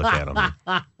 You look at them.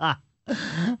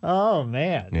 Oh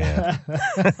man. Yeah.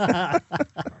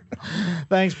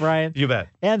 Thanks, Brian. You bet.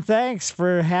 And thanks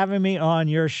for having me on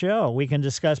your show. We can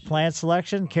discuss plant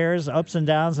selection, cares, ups and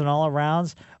downs, and all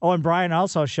arounds. Oh, and Brian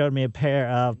also showed me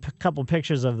a couple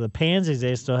pictures of the pansies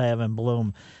they still have in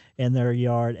bloom in their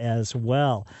yard as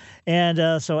well.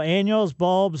 And so annuals,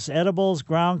 bulbs, edibles,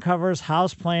 ground covers,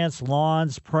 houseplants,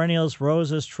 lawns, perennials,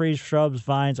 roses, trees, shrubs,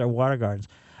 vines, or water gardens.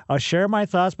 I'll share my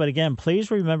thoughts, but again,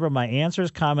 please remember my answers,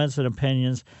 comments, and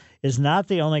opinions is not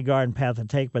the only garden path to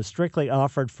take, but strictly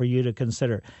offered for you to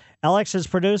consider. Alex is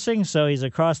producing, so he's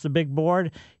across the big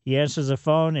board. He answers the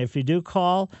phone. If you do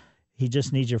call, he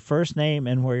just needs your first name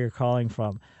and where you're calling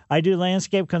from. I do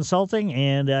landscape consulting,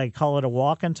 and I call it a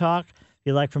walk and talk. If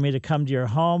you'd like for me to come to your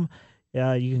home,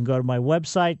 you can go to my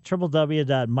website,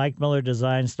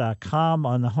 www.mikemillerdesigns.com.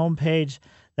 On the homepage,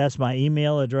 that's my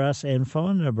email address and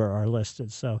phone number are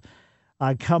listed. So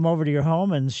I come over to your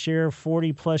home and share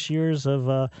 40-plus years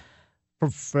of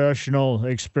professional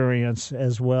experience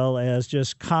as well as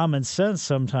just common sense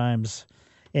sometimes.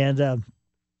 And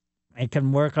It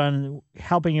can work on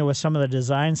helping you with some of the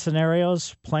design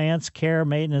scenarios, plants, care,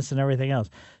 maintenance, and everything else.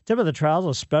 Tip of the Trowel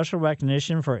is a special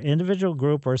recognition for individual,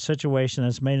 group, or situation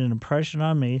that's made an impression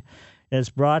on me. It's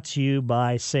brought to you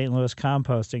by St. Louis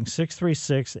Composting,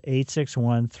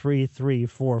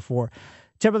 636-861-3344.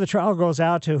 Tip of the Trowel goes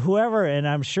out to whoever, and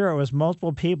I'm sure it was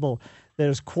multiple people, that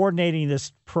is coordinating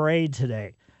this parade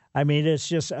today. I mean, it's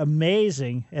just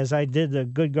amazing. As I did the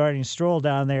Good Gardening Stroll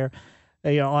down there,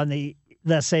 on the,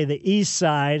 let's say, the east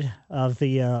side of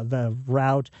the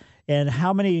route, and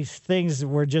how many things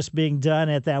were just being done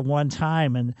at that one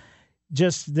time, and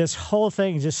just this whole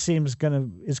thing just seems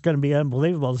it's gonna be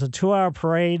unbelievable. It's a 2-hour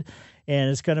parade,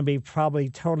 and it's going to be probably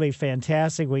totally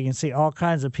fantastic. We can see all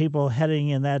kinds of people heading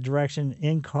in that direction,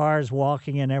 in cars,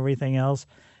 walking, and everything else,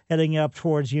 heading up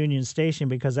towards Union Station,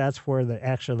 because that's where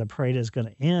the parade is going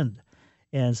to end.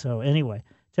 And so anyway,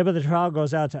 Tip of the Trowel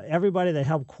goes out to everybody that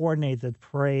helped coordinate the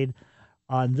parade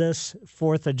on this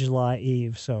 4th of July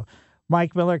Eve. So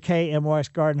Mike Miller,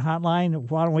 KMOX Garden Hotline.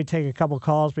 Why don't we take a couple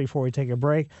calls before we take a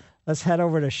break? Let's head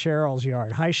over to Cheryl's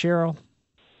yard. Hi, Cheryl.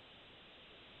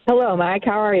 Hello, Mike.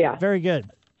 How are you? Very good.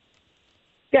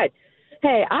 Good.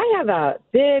 Hey, I have a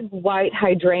big white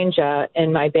hydrangea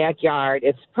in my backyard.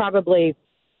 It's probably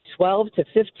 12 to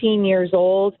 15 years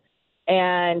old,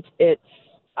 and it's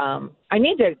I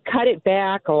need to cut it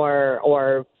back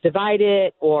or divide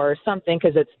it or something,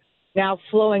 because it's now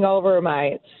flowing over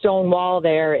my stone wall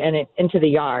there and into the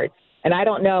yard. And I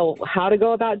don't know how to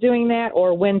go about doing that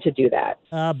or when to do that.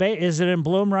 Is it in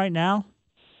bloom right now?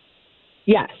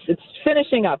 Yes, it's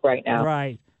finishing up right now.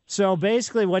 Right. So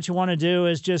basically what you want to do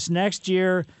is just next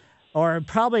year, or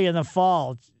probably in the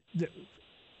fall,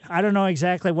 I don't know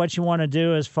exactly what you want to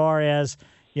do as far as,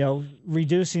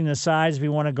 reducing the size if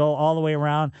you want to go all the way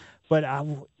around. But,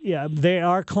 they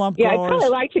are clump growers. Yeah, I'd probably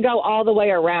like to go all the way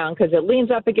around because it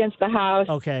leans up against the house.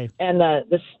 Okay. And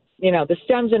the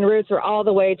stems and roots are all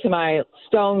the way to my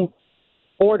stone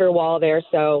border wall there.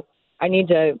 So I need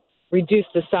to reduce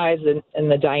the size and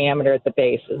the diameter at the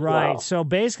base as well. Right. So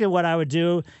basically what I would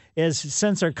do is,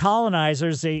 since they're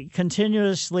colonizers, they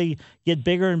continuously get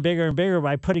bigger and bigger and bigger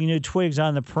by putting new twigs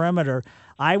on the perimeter.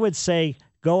 I would say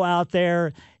go out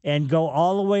there and go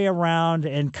all the way around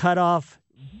and cut off,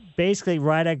 basically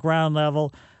right at ground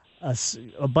level,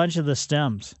 a bunch of the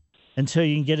stems until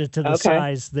you can get it to the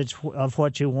size of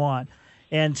what you want.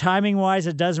 And timing-wise,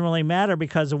 it doesn't really matter,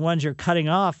 because the ones you're cutting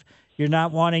off, you're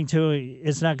not wanting to.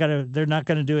 They're not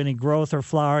going to do any growth or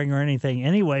flowering or anything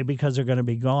anyway, because they're going to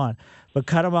be gone. But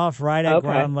cut them off right at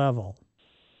ground level.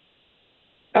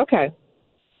 Okay.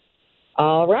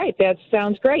 All right. That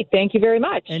sounds great. Thank you very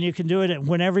much. And you can do it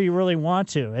whenever you really want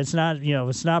to. It's not,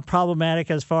 it's not problematic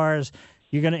as far as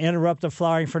you're going to interrupt the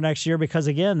flowering for next year, because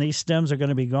again, these stems are going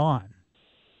to be gone.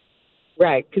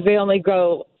 Right, because they only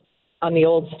grow on the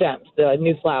old stems, the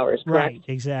new flowers, correct? Right,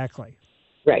 exactly.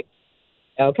 Right.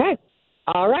 Okay.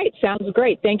 All right. Sounds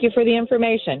great. Thank you for the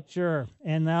information. Sure.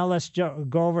 And now let's go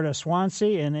over to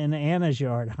Swansea and in Anna's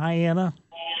yard. Hi, Anna.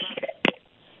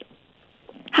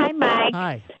 Hi, Mike.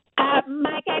 Hi.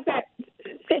 Mike,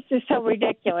 this is so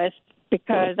ridiculous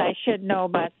because I should know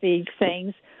about these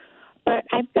things, but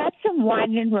I've got some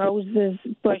wine and roses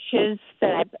bushes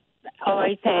that I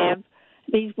always have.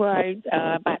 These were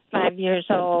about 5 years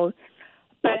old.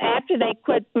 But after they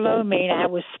quit blooming, I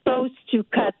was supposed to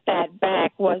cut that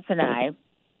back, wasn't I?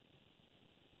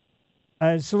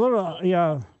 It's a little,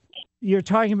 you're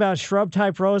talking about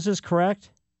shrub-type roses, correct?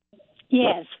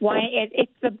 Yes.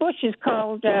 It's the bush is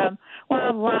called,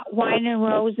 wine and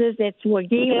roses. It's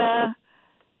Weigela.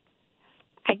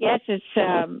 I guess it's,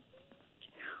 all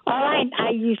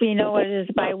I usually know it is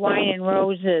by wine and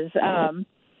roses.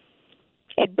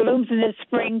 It blooms in the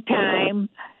springtime.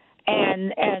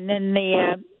 And then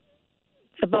the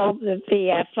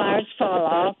flowers fall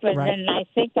off, and then I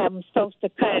think I'm supposed to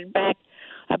cut it back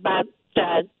about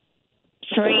 3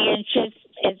 inches.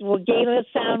 Does Weigela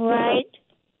sound right?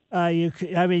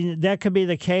 That could be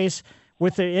the case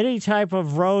with any type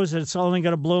of rose. It's only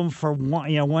going to bloom for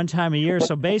one time a year.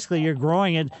 So basically, you're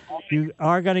growing it. You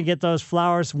are going to get those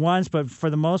flowers once, but for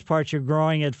the most part, you're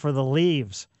growing it for the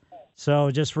leaves.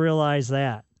 So just realize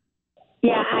that.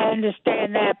 Yeah, I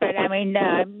understand that, but I mean,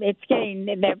 they're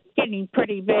getting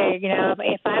pretty big.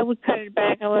 If I would cut it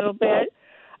back a little bit,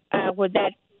 would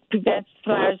that prevent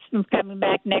flowers from coming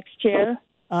back next year?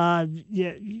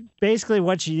 Yeah. Basically,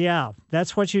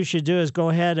 that's what you should do is go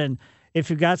ahead and, if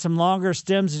you've got some longer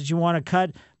stems that you want to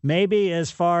cut, maybe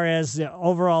as far as the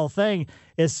overall thing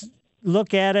is,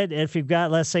 look at it. If you've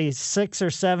got, let's say, 6 or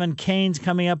 7 canes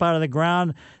coming up out of the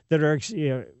ground that are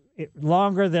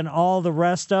longer than all the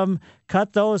rest of them,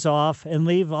 cut those off and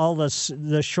leave all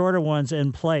the shorter ones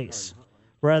in place,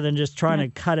 rather than just trying to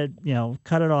cut it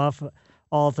off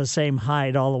all at the same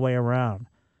height all the way around.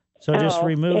 So just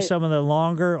remove some of the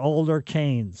longer, older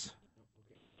canes.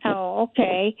 Oh,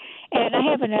 okay. And I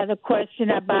have another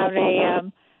question about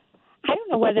I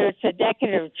don't know whether it's a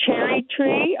decorative cherry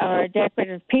tree or a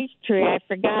decorative peach tree. I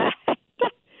forgot.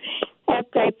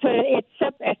 After I put it,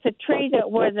 it's a tree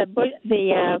where the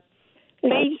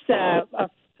leaves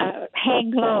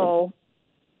hang low.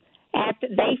 After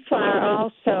they flower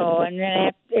also, and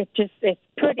then it's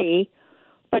pretty.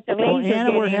 But the leaves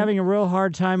Anna, we're having a real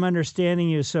hard time understanding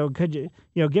you. So could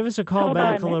you give us a call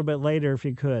back a little bit later if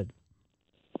you could?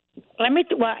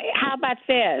 How about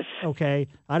this? Okay,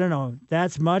 I don't know.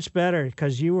 That's much better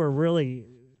because you were really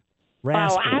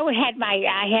raspy. Oh, I had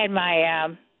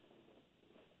my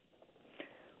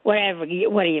whatever.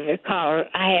 What do you call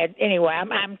it? Anyway.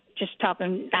 I'm just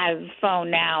talking out of the phone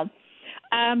now.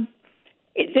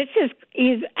 This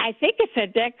is I think it's a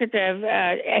decorative.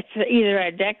 It's either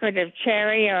a decorative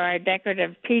cherry or a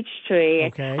decorative peach tree.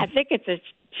 Okay. I think it's a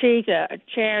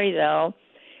cherry though,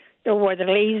 where the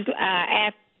leaves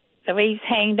the leaves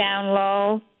hang down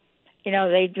low. They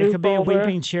droop over. It could be a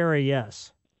weeping cherry,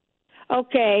 yes.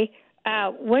 Okay.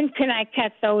 When can I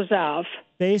cut those off?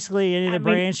 Basically, any of the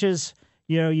branches,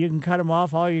 you can cut them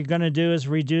off. All you're going to do is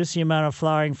reduce the amount of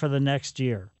flowering for the next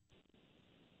year.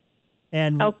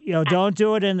 And, don't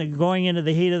do it going into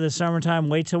the heat of the summertime.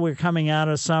 Wait till we're coming out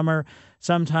of summer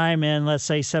sometime in, let's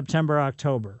say, September,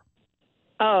 October.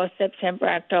 Oh, September,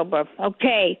 October.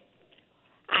 Okay.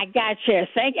 I got you.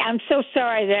 I'm so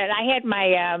sorry that I had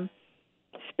my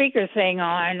speaker thing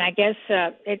on. I guess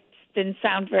it didn't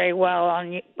sound very well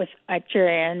at your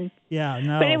end. Yeah,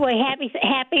 no. But anyway,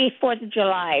 happy 4th of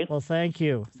July. Well, thank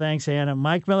you. Thanks, Anna.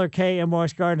 Mike Miller,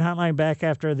 KMOX Garden Hotline, back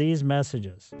after these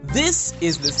messages. This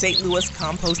is the St. Louis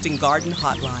Composting Garden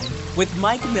Hotline with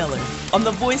Mike Miller on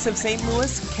the voice of St.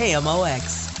 Louis,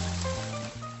 KMOX.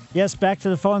 Yes, back to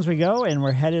the phones we go, and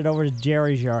we're headed over to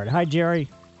Jerry's yard. Hi, Jerry.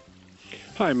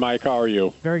 Hi, Mike. How are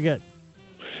you? Very good.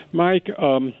 Mike,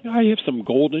 I have some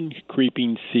golden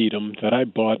creeping sedum that I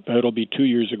bought. It'll be 2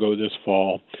 years ago this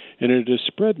fall, and it has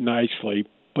spread nicely.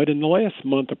 But in the last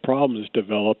month, a problem has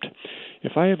developed.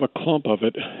 If I have a clump of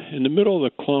it, in the middle of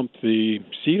the clump, the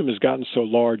sedum has gotten so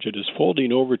large it is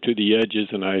folding over to the edges,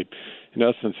 and I, in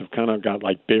essence, have kind of got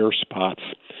like bare spots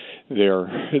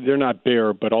there. They're not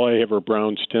bare, but all I have are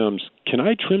brown stems. Can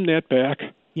I trim that back?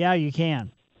 Yeah, you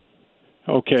can.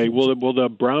 Okay. Will the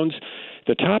browns,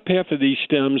 the top half of these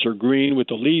stems are green with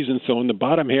the leaves and so on, the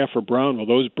bottom half are brown. Will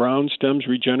those brown stems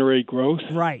regenerate growth?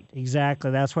 Right,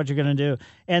 exactly. That's what you're going to do.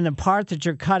 And the part that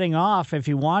you're cutting off, if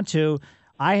you want to,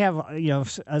 I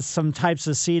have some types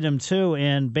of sedum too.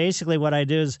 And basically what I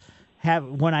do is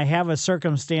when I have a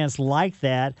circumstance like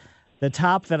that, the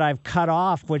top that I've cut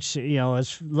off, which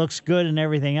looks good and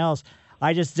everything else,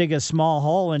 I just dig a small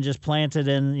hole and just plant it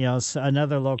in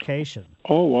another location.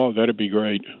 Oh wow, that'd be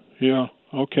great. Yeah.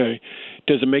 Okay.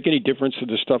 Does it make any difference if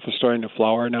the stuff is starting to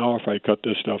flower now if I cut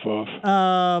this stuff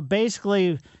off?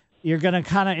 Basically, you're going to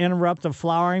kind of interrupt the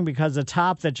flowering because the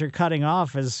top that you're cutting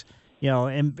off is,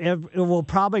 and it will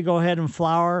probably go ahead and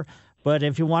flower. But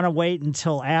if you want to wait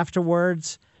until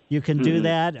afterwards, you can do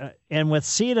that. And with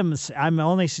sedums, I'm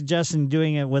only suggesting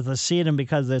doing it with a sedum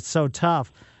because it's so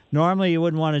tough. Normally, you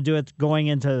wouldn't want to do it going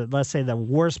into, let's say, the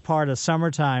worst part of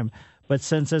summertime. But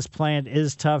since this plant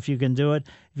is tough, you can do it.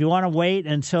 If you want to wait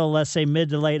until, let's say, mid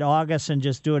to late August and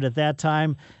just do it at that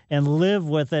time and live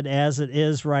with it as it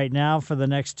is right now for the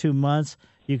next 2 months,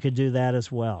 you could do that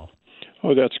as well.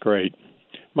 Oh, that's great.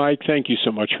 Mike, thank you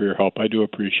so much for your help. I do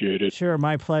appreciate it. Sure,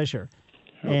 my pleasure.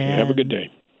 Okay, have a good day.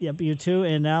 Yep, you too.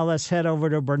 And now let's head over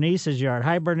to Bernice's yard.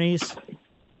 Hi, Bernice.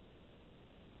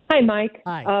 Hi, Mike.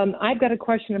 Hi. I've got a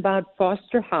question about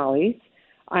Foster hollies.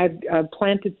 I've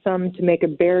planted some to make a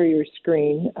barrier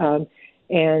screen,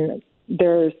 and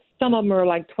there's some of them are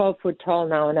like 12 foot tall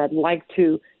now, and I'd like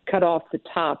to cut off the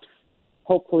tops,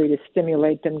 hopefully to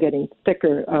stimulate them getting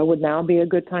thicker. Would now be a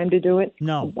good time to do it?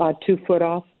 No. 2 foot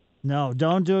off? No,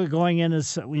 don't do it going into,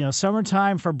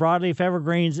 summertime for broadleaf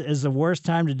evergreens is the worst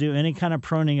time to do any kind of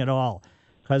pruning at all.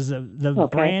 Because the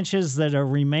branches that are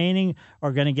remaining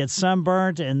are going to get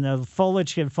sunburnt and the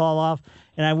foliage can fall off.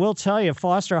 And I will tell you,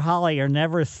 Foster holly are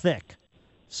never thick.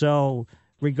 So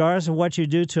regardless of what you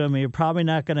do to them, you're probably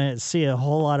not going to see a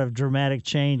whole lot of dramatic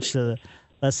change to,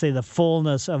 let's say, the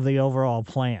fullness of the overall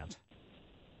plant.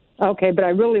 Okay, but I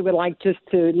really would like just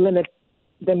to limit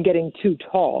them getting too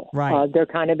tall. Right. They're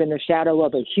kind of in the shadow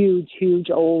of a huge, huge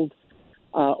old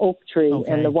oak tree.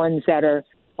 Okay. And the ones that are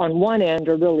on one end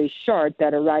are really short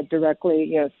that are right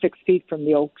directly, 6 feet from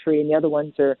the oak tree, and the other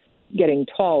ones are getting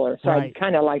taller. So Right. I'd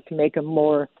kind of like to make them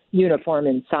more uniform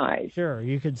in size. Sure,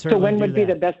 you could So certainly when do would be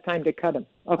that. the best time to cut them?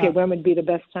 Okay, when would be the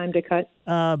best time to cut?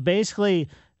 Basically,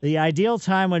 the ideal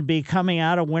time would be coming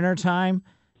out of wintertime,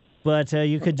 but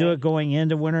you could do it going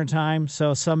into wintertime.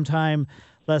 So sometime,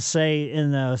 let's say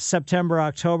in September,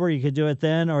 October, you could do it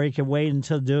then, or you could wait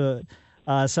until do it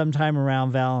sometime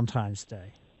around Valentine's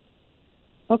Day.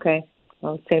 Okay.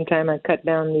 Well, same time I cut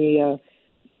down the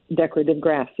decorative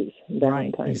grasses. Right,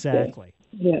 Valentine's exactly. Day.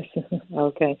 Yes.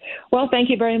 Okay. Well, thank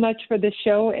you very much for this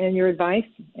show and your advice,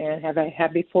 and have a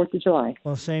happy 4th of July.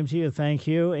 Well, same to you. Thank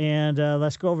you. And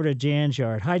let's go over to Jan's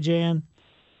yard. Hi, Jan.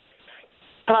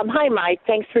 Hi, Mike.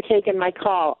 Thanks for taking my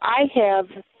call. I have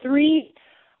 3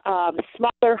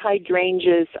 smaller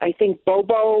hydrangeas. I think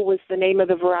Bobo was the name of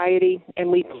the variety, and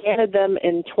we planted them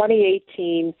in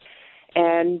 2018,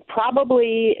 and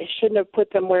probably shouldn't have put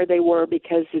them where they were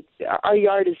because our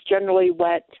yard is generally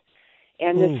wet,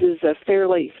 and this is a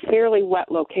fairly wet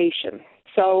location.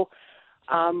 So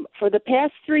for the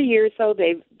past 3 years, though,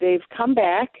 they've come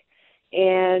back.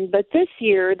 But this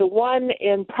year, the one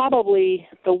in probably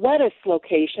the wettest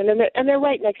location, and they're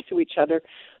right next to each other,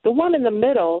 the one in the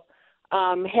middle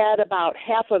had about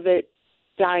half of it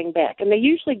dying back. And they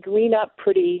usually green up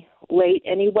pretty late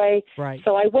anyway. Right.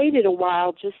 So I waited a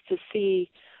while just to see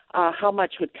how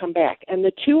much would come back. And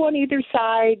the 2 on either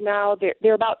side now,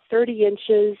 they're about 30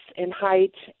 inches in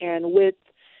height and width,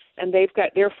 and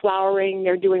they're flowering,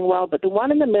 they're doing well. But the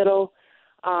one in the middle,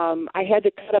 I had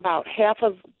to cut about half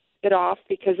of it off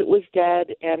because it was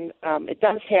dead, and it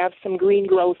does have some green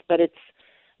growth, but it's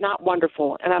not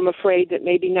wonderful. And I'm afraid that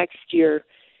maybe next year,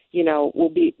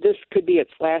 this could be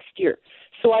its last year.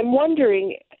 So I'm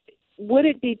wondering, would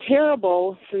it be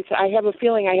terrible, since I have a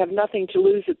feeling I have nothing to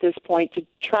lose at this point, to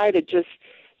try to just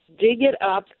dig it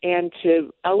up and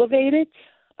to elevate it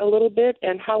a little bit?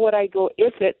 And how would I go,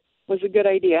 if it was a good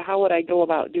idea, how would I go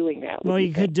about doing that? Well,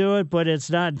 you could do it, but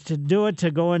it's not to do it to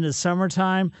go into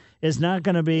summertime is not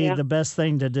going to be the best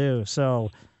thing to do. So,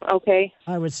 okay,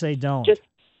 I would say don't. Just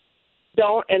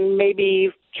don't, and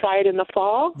maybe try it in the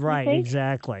fall. Right,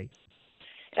 exactly.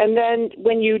 And then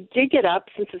when you dig it up,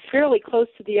 since it's fairly close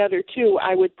to the other 2,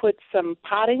 I would put some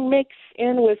potting mix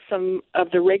in with some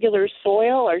of the regular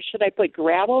soil, or should I put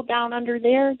gravel down under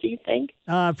there, do you think?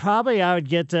 Probably I would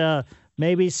get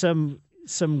maybe some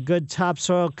good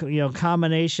topsoil,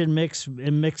 combination mix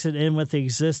and mix it in with the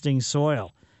existing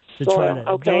soil.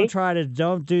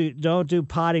 Don't do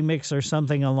potting mix or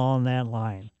something along that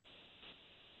line.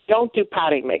 Don't do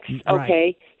potting mix. Okay.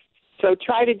 Right. So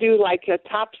try to do like a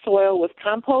topsoil with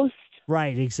compost.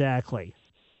 Right, exactly.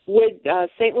 Would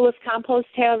St. Louis Compost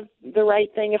have the right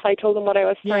thing if I told them what I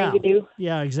was trying to do?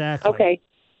 Yeah, exactly.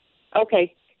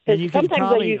 Okay. And you could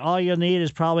probably, all you'll need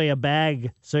is probably a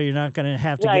bag, so you're not going to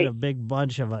have to get a big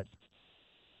bunch of it.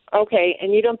 Okay,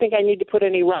 and you don't think I need to put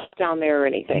any rock down there or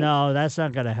anything? No, that's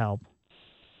not going to help.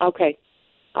 Okay.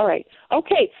 All right.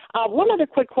 Okay. One other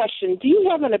quick question. Do you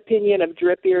have an opinion of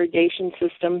drip irrigation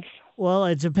systems? Well,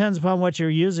 it depends upon what you're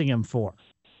using them for.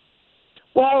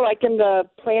 Well, like in the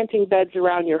planting beds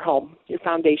around your home, your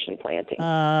foundation planting.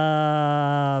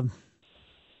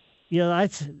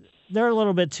 They're a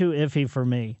little bit too iffy for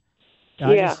me.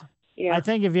 I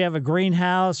think if you have a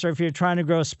greenhouse or if you're trying to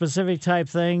grow specific type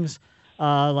things,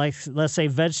 like let's say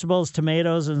vegetables,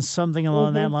 tomatoes, and something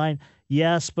along that line,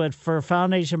 yes. But for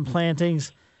foundation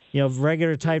plantings,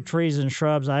 regular type trees and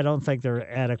shrubs, I don't think they're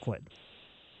adequate.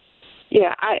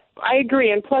 Yeah, I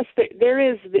agree. And plus, there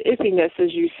is the iffiness,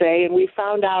 as you say, and we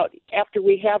found out after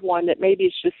we have one that maybe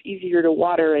it's just easier to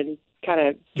water and kind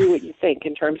of do what you think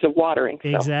in terms of watering. So,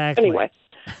 exactly. Anyway.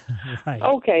 Right.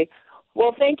 Okay.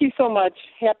 Well, thank you so much.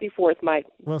 Happy 4th, Mike.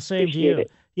 Well, same to you.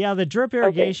 It. Yeah, the drip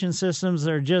irrigation systems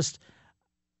are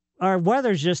our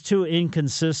weather's just too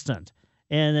inconsistent.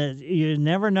 And you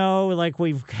never know, like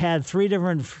we've had 3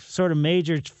 different sort of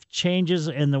major changes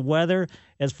in the weather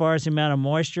as far as the amount of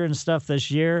moisture and stuff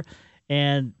this year.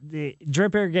 And the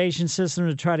drip irrigation system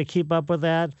to try to keep up with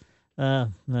that,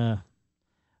 no,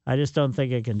 I just don't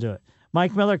think it can do it.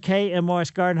 Mike Miller,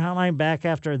 KMOX Garden Hotline, back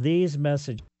after these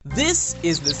messages. This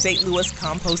is the St. Louis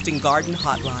Composting Garden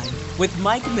Hotline with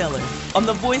Mike Miller on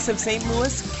the voice of St.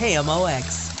 Louis,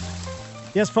 KMOX.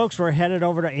 Yes, folks, we're headed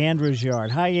over to Andrew's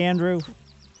yard. Hi, Andrew.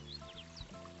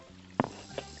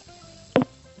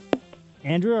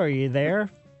 Andrew, are you there?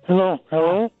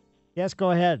 Hello? Yes,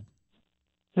 go ahead.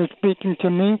 You're speaking to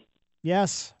me?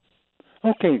 Yes.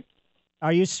 Okay.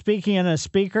 Are you speaking in a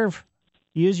speaker?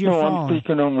 Use your phone. No, I'm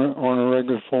speaking on a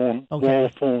regular phone, wall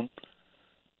phone.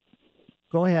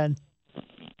 Go ahead.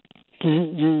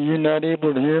 You're not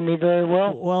able to hear me very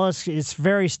well? Well, it's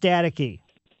very staticky.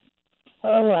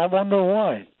 Oh, I wonder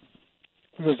why.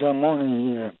 Because I'm on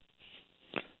the,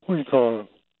 what do you call it?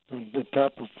 The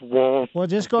top of the wall. Well,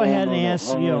 just go ahead and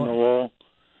answer. On the wall.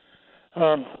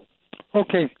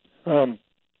 Okay.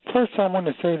 First, I want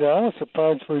to say that I was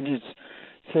surprised when you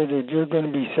say that you're going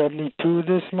to be 72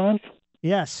 this month.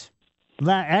 Yes.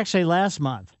 Actually, last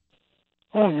month.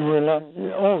 Oh,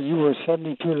 you were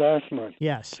 72 last month.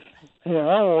 Yes. Yeah,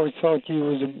 I always thought you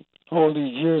was all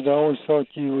these years. I always thought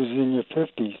you was in your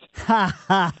 50s. Ha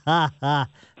ha ha ha!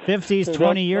 50s, so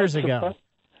 20 years ago.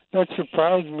 That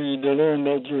surprised me to learn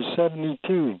that you're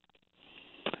 72.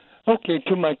 Okay,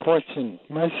 to my question.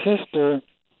 My sister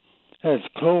has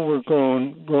clover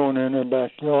growing in her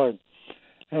backyard,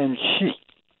 and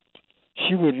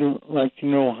she would like to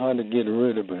know how to get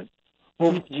rid of it.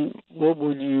 What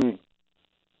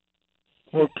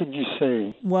could you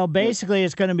say? Well, basically,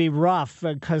 it's going to be rough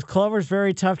because clover's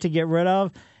very tough to get rid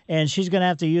of, and she's going to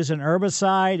have to use an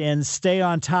herbicide and stay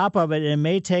on top of it. It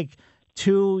may take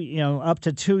up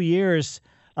to 2 years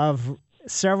of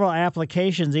several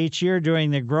applications each year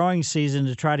during the growing season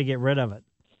to try to get rid of it.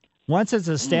 Once it's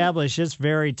established, it's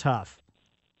very tough.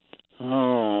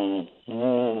 Oh.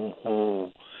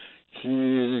 She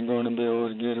isn't going to be able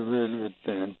to get rid of it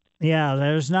then. Yeah,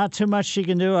 there's not too much she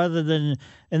can do other than,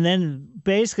 and then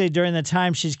basically during the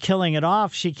time she's killing it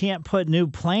off, she can't put new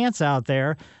plants out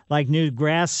there, like new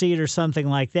grass seed or something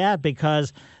like that,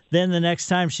 because then the next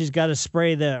time she's got to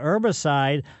spray the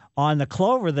herbicide on the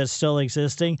clover that's still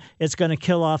existing, it's going to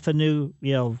kill off the new,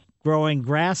 growing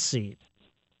grass seed.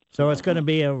 So it's going to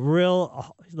be a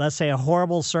real, let's say, a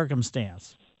horrible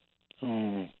circumstance.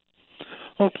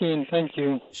 Okay, and thank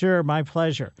you. Sure, my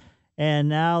pleasure. And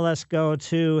now let's go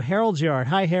to Harold's yard.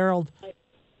 Hi, Harold.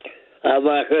 Hi,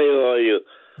 Mike. How are you?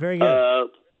 Very good.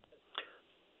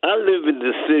 I live in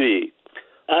the city.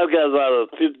 I've got about a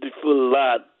 50-foot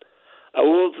lot. I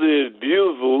won't say it's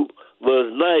beautiful, but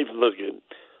it's nice looking.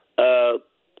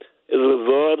 It's a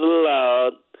water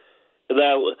lot, and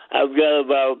I've got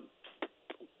about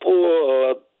 4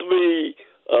 or 3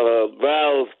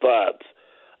 brown spots.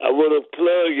 I want to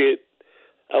plug it.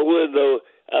 I want to know.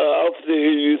 I often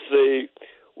hear you say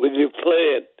when you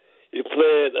plant, you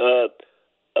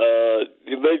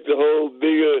make the hole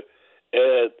bigger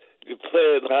and you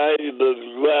plant high in the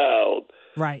ground.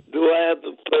 Right. Do I have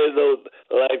to plant those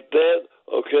like that,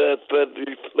 or can I plant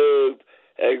these plugs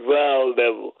at ground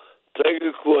level?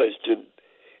 Second question.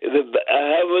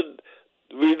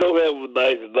 We don't have a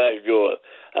nice backyard.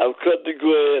 I've cut the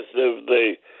grass and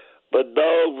everything. My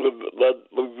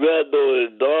granddaughter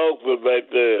and dog were back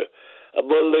there. I'm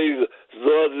going to leave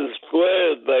Georgia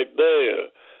Square back there.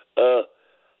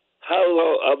 How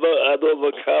long? I know I'm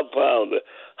a compounder.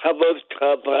 How much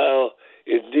compound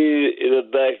is needed in the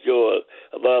backyard?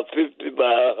 About 50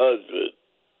 by 100.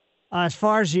 As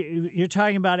far as you're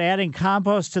talking about adding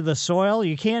compost to the soil,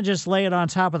 you can't just lay it on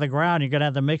top of the ground. You're going to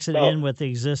have to mix it in with the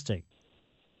existing.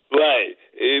 Right.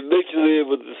 Mix it in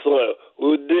with the soil.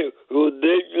 We'll dig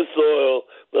the soil,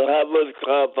 but how much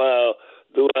compound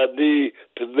do I need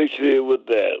to mix it in with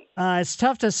that? It's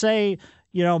tough to say.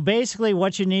 Basically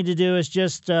what you need to do is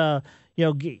just,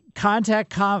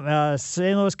 contact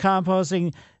St. Louis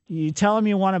Composting. You tell them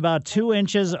you want about 2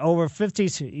 inches over 50.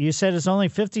 You said it's only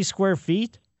 50 square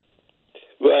feet?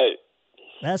 Right.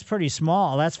 That's pretty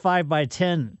small. That's 5 by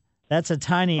 10. That's a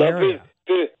tiny area.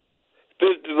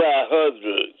 50 by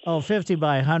 100. Oh, 50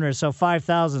 by 100, so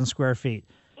 5,000 square feet.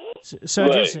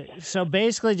 So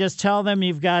basically just tell them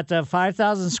you've got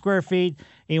 5,000 square feet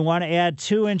and you want to add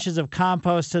 2 inches of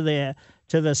compost to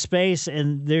the space,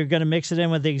 and they're going to mix it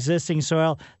in with the existing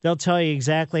soil. They'll tell you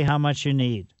exactly how much you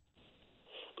need.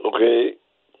 Okay.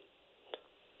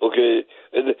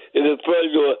 And the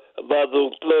question about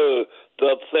those plugs, do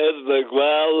I plant at the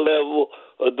ground level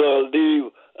or do I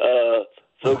leave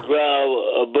the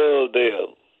ground above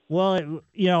them? Well,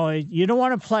 you don't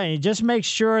want to plant. Just make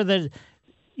sure that,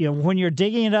 when you're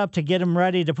digging it up to get them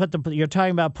ready to put you're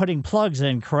talking about putting plugs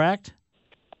in, correct?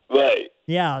 Right.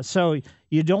 Yeah. So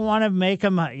you don't want to make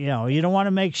them, you want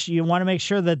to make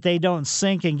sure that they don't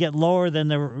sink and get lower than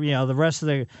the rest of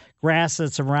the grass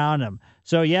that's around them.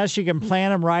 So yes, you can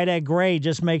plant them right at grade.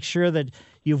 Just make sure that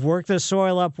you've worked the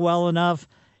soil up well enough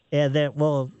and that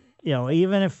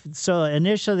even if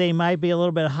initially they might be a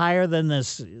little bit higher than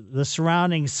the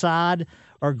surrounding sod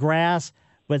or grass,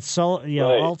 but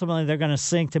ultimately they're going to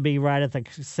sink to be right at the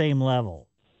same level.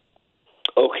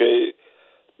 Okay.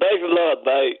 Thanks a lot,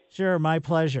 Mike. Sure, my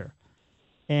pleasure.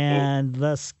 And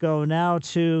let's go now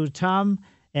to Tom,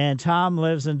 and Tom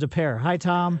lives in Des Peres. Hi,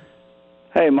 Tom.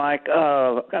 Hey, Mike.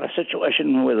 I've got a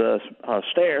situation with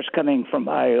stairs coming from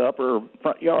my upper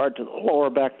front yard to the lower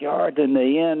backyard, and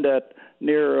they end at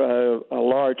near a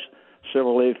large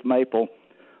silverleaf maple.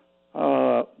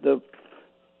 My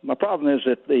problem is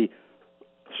that the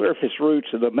surface roots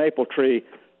of the maple tree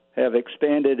have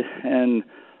expanded, and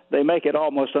they make it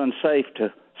almost unsafe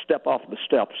to step off the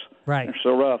steps. Right. They're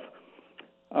so rough.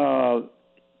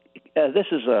 This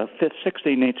is a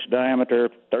 16-inch diameter,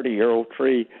 30-year-old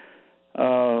tree.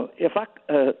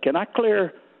 Can I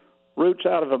clear roots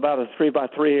out of about a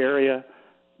 3x3 area,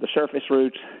 the surface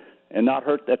roots, and not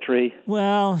hurt that tree?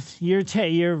 Well,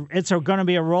 it's going to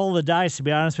be a roll of the dice, to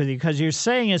be honest with you, because you're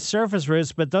saying it's surface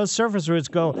roots, but those surface roots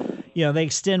go, they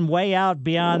extend way out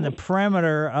beyond the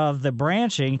perimeter of the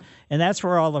branching, and that's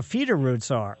where all the feeder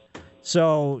roots are.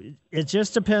 So it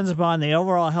just depends upon the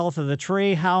overall health of the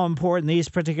tree, how important these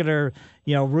particular,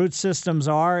 root systems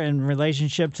are in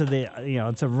relationship to the,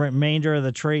 to the remainder of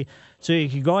the tree. So you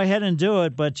can go ahead and do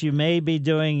it, but you may be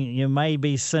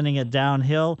sending it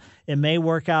downhill. It may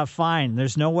work out fine.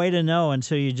 There's no way to know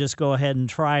until you just go ahead and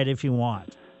try it if you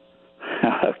want.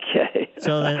 Okay.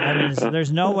 So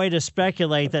there's no way to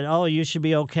speculate that, you should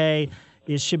be okay.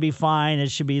 It should be fine.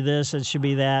 It should be this. It should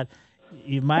be that.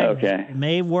 You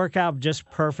may work out just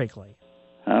perfectly.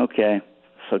 Okay.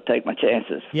 So take my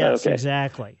chances. Yes, okay.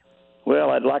 Exactly. Well,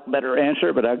 I'd like a better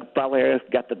answer, but I probably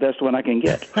got the best one I can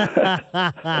get.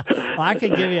 I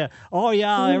could give you,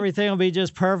 everything will be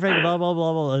just perfect, blah, blah,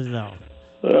 blah, blah. No.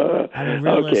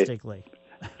 Realistically. Okay.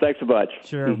 Thanks a bunch.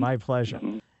 Sure, my pleasure.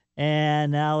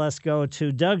 And now let's go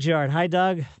to Doug's yard. Hi,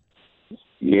 Doug.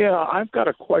 Yeah, I've got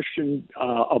a question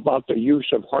about the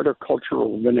use of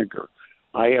horticultural vinegar.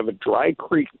 I have a dry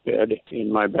creek bed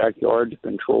in my backyard to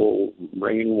control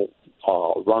rain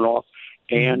runoff,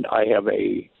 and I have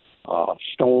a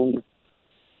stone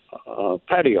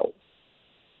patio.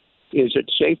 Is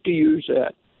it safe to use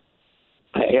that?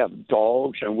 I have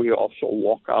dogs, and we also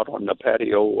walk out on the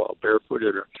patio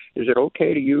barefooted. Is it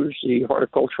okay to use the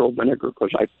horticultural vinegar?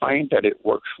 Because I find that it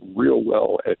works real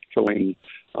well at killing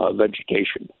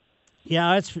vegetation.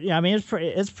 Yeah,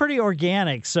 it's pretty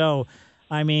organic. So,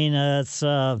 it's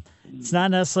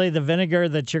not necessarily the vinegar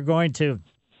that you're going to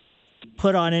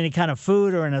put on any kind of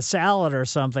food or in a salad or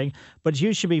something, but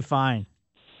you should be fine.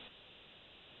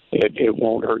 It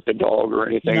won't hurt the dog or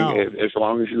anything, no. As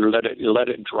long as you let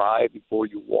it dry before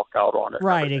you walk out on it.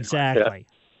 Right, exactly. Like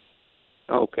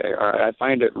okay, I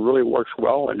find it really works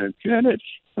well, and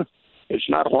it's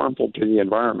not harmful to the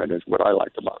environment, is what I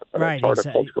like about it. Right, it's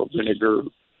horticultural vinegar,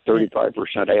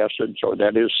 35% acid, so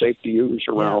that is safe to use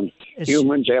around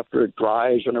humans after it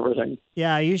dries and everything.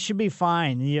 Yeah, you should be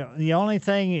fine. The only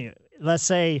thing, let's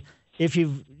say, if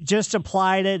you've just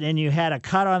applied it and you had a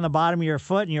cut on the bottom of your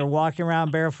foot and you're walking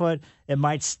around barefoot, it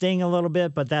might sting a little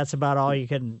bit, but that's about all you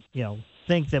can,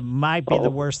 think that might be the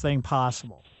worst thing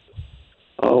possible.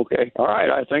 Okay. All right.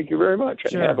 I thank you very much,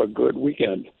 and have a good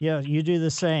weekend. Yeah, you do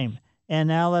the same. And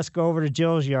now let's go over to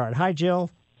Jill's yard. Hi, Jill.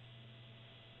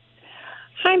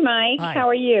 Hi, Mike. Hi. How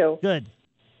are you? Good.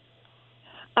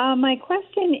 My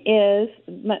question is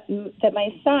that my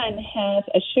son has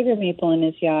a sugar maple in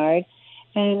his yard,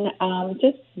 and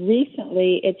just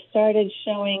recently it started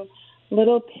showing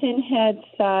little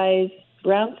pinhead-sized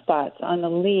brown spots on the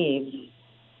leaves.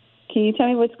 Can you tell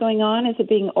me what's going on? Is it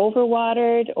being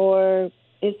overwatered, or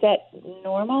is that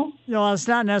normal? No, it's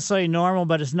not necessarily normal,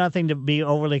 but it's nothing to be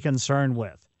overly concerned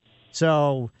with.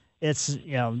 So it's,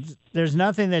 there's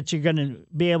nothing that you're going to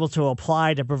be able to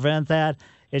apply to prevent that.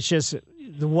 It's just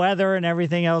the weather and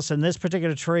everything else in this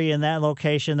particular tree in that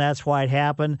location. That's why it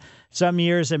happened. Some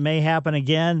years it may happen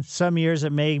again. Some years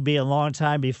it may be a long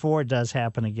time before it does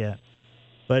happen again.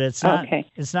 But it's not. Okay.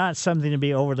 It's not something to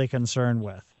be overly concerned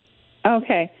with.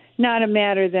 Okay. Not a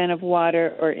matter then of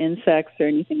water or insects or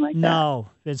anything like that. No,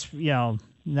 it's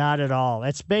not at all.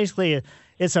 It's basically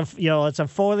it's a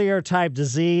foliar type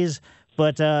disease,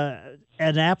 but an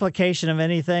application of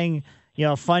anything,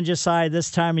 fungicide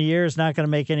this time of year is not going to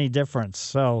make any difference.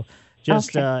 So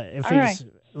just if he's a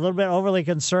little bit overly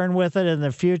concerned with it in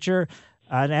the future,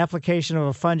 an application of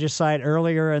a fungicide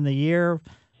earlier in the year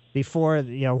before,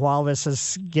 while this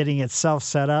is getting itself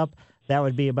set up, that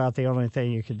would be about the only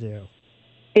thing you could do.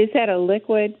 Is that a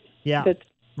liquid that's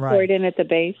right. poured in at the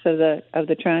base of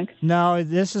the trunk? No,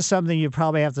 this is something you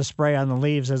probably have to spray on the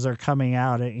leaves as they're coming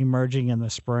out and emerging in the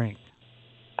spring.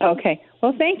 Okay.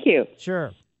 Well, thank you.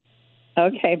 Sure.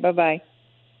 Okay, bye-bye.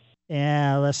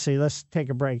 And let's see. Let's take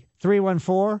a break.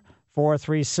 314-436-7900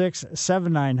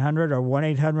 or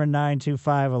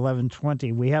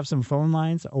 1-800-925-1120. We have some phone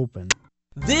lines open.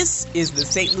 This is the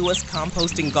St. Louis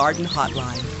Composting Garden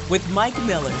Hotline with Mike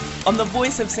Miller on the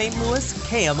voice of St. Louis,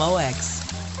 KMOX.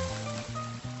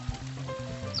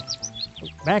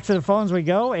 Back to the phones we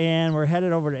go, and we're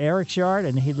headed over to Eric's yard,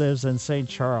 and he lives in St.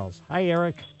 Charles. Hi,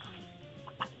 Eric.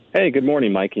 Hey, good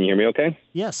morning, Mike. Can you hear me okay?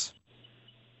 Yes.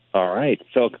 All right.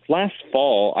 So last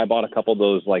fall, I bought a couple of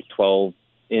those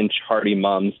 12-inch hardy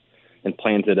mums and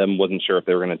planted them. Wasn't sure if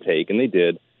they were going to take, and they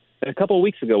did. And a couple of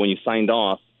weeks ago when you signed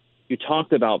off, you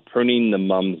talked about pruning the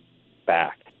mums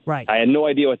back. Right. I had no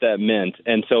idea what that meant.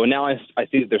 And so now I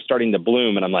see that they're starting to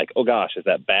bloom, and I'm like, oh, gosh, is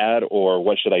that bad, or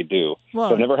what should I do? Well,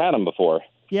 so I've never had them before.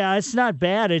 Yeah, it's not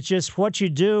bad. It's just what you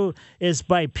do is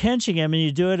by pinching them, and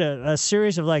you do it a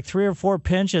series of 3 or 4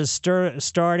 pinches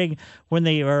starting when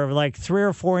they are 3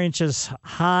 or 4 inches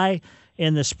high.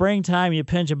 In the springtime, you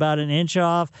pinch about an inch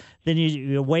off. Then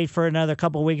you wait for another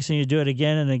couple of weeks, and you do it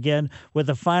again and again, with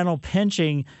the final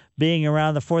pinching being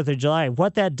around the 4th of July.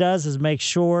 What that does is make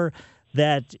sure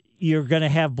that you're going to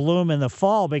have bloom in the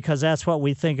fall, because that's what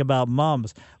we think about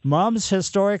mums. Mums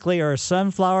historically are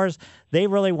sunflowers. They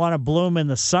really want to bloom in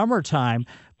the summertime.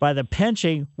 By the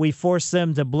pinching, we force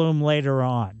them to bloom later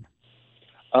on.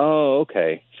 Oh,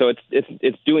 okay. So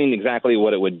it's doing exactly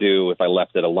what it would do if I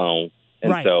left it alone.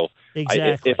 And right. So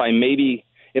exactly. If I maybe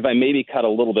cut a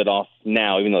little bit off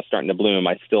now, even though it's starting to bloom,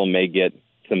 I still may get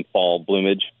some fall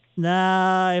bloomage.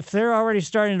 Nah, if they're already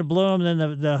starting to bloom,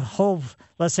 then the whole,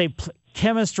 let's say,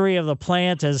 chemistry of the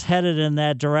plant is headed in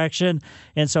that direction.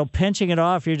 And so pinching it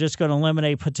off, you're just going to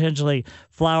eliminate potentially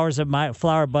flower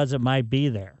buds that might be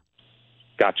there.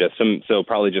 Gotcha. So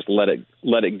probably just let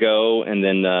it go and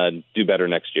then do better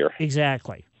next year.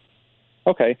 Exactly.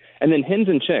 Okay. And then hens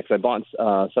and chicks. I bought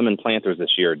some in planters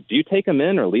this year. Do you take them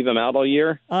in or leave them out all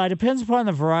year? It depends upon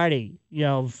the variety.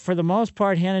 For the most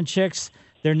part, hen and chicks,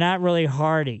 they're not really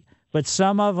hardy. But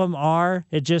some of them are.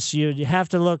 It just, you have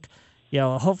to look,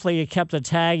 hopefully you kept a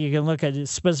tag. You can look at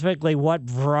specifically what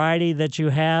variety that you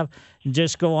have and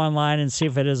just go online and see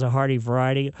if it is a hardy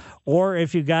variety. Or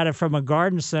if you got it from a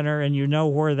garden center and you know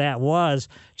where that was,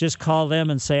 just call them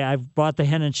and say, I've bought the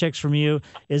hen and chicks from you.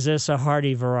 Is this a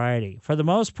hardy variety? For the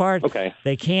most part, okay,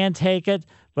 they can take it,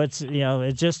 but,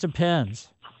 it just depends.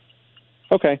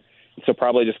 Okay. So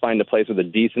probably just find a place with a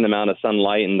decent amount of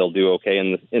sunlight, and they'll do okay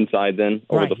in the inside then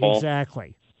over the fall?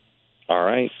 Exactly. All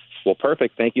right. Well,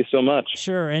 perfect. Thank you so much.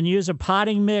 Sure, and use a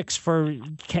potting mix for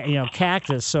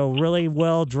cactus. So really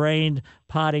well drained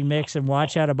potting mix, and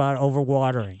watch out about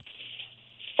overwatering.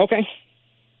 Okay.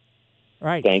 All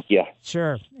right. Thank you.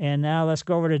 Sure. And now let's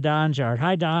go over to Don's yard.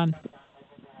 Hi, Don.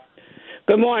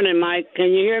 Good morning, Mike.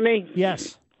 Can you hear me?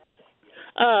 Yes.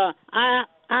 I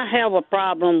have a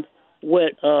problem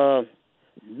with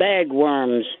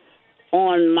bagworms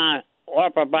on my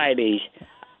arborvitaes.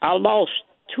 I lost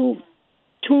two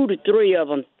to three of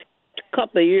them a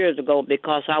couple of years ago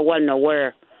because I wasn't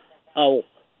aware of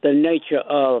the nature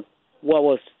of what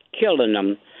was killing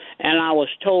them. And I was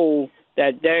told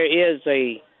that there is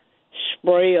a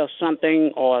spray or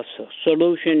something or a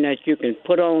solution that you can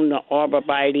put on the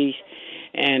arborvitaes,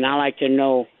 and I like to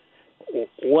know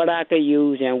what I could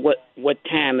use and what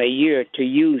time of year to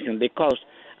use them, because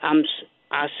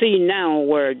I see now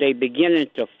where they beginning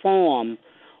to form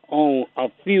on a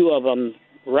few of them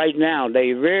right now.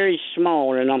 They're very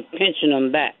small, and I'm pinching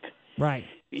them back. Right.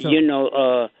 So,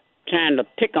 trying to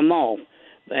pick them off,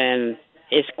 and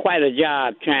it's quite a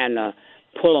job trying to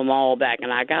pull them all back,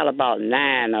 and I got about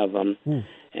 9 of them,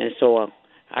 and so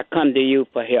I come to you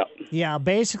for help. Yeah,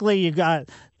 basically you got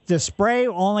the spray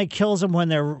only kills them when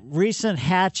they're recent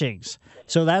hatchings,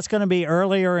 so that's going to be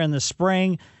earlier in the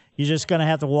spring. You're just going to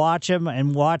have to watch them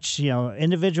and watch,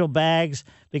 individual bags,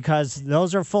 because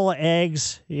those are full of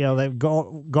eggs, that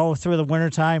go through the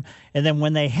wintertime, and then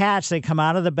when they hatch, they come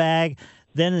out of the bag.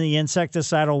 Then the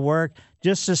insecticide will work.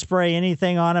 Just to spray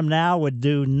anything on them now would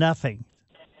do nothing.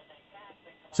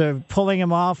 So pulling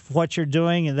them off, what you're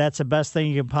doing, and that's the best thing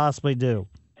you can possibly do.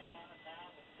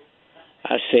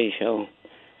 I see.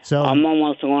 So I'm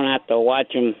almost going to have to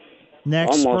watch them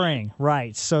next spring,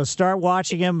 right? So start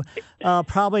watching them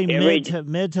probably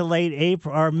mid to late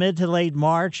April or mid to late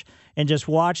March, and just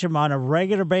watch them on a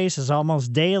regular basis,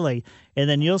 almost daily, and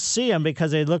then you'll see them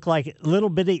because they look like little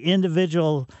bitty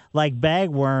individual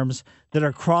bagworms that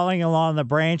are crawling along the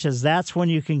branches. That's when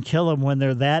you can kill them, when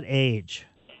they're that age.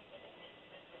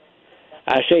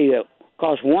 I see that,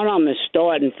 because one of them is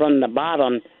starting from the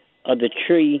bottom of the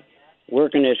tree,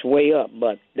 working its way up,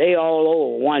 but they all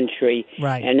over one tree,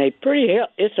 right? And they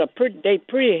they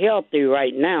pretty healthy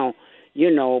right now,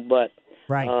 But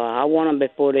right, I want them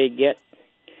before they get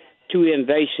too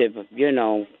invasive,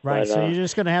 Right. But, so you're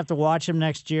just going to have to watch them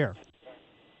next year.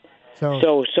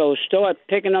 So start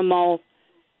picking them off.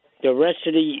 The rest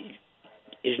of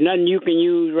there's nothing you can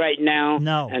use right now.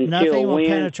 No, until nothing will when?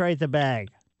 penetrate the bag.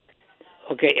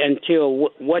 Okay, until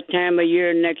what time of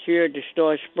year next year to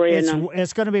start spraying them?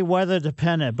 It's going to be weather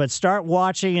dependent, but start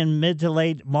watching in mid to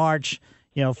late March,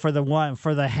 for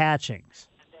the hatchings.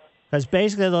 Because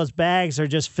basically those bags are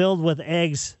just filled with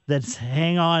eggs that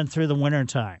hang on through the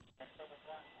wintertime.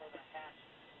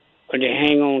 Or they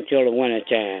hang on till the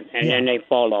wintertime, and then they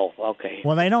fall off. Okay.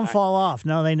 Well, they don't fall off.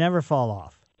 No, they never fall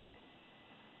off.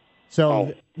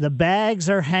 So the bags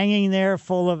are hanging there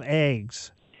full of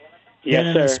eggs. Yes, then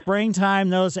in the springtime,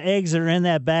 those eggs that are in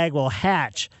that bag will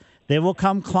hatch. They will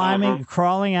come climbing,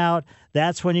 crawling out.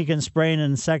 That's when you can spray an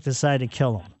insecticide to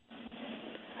kill them.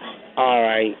 All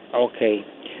right. Okay.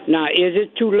 Now, is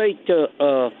it too late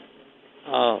to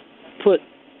put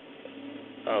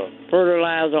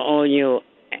fertilizer on your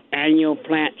annual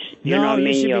plants?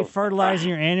 You should be fertilizing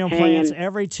your annual plants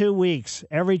every 2 weeks.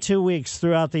 Every 2 weeks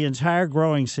throughout the entire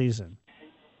growing season.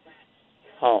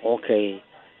 Oh, okay.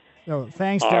 So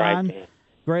thanks, All Don. right,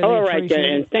 Greatly all right, appreciate then,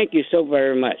 it. and thank you so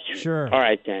very much. Sure. All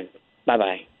right, then.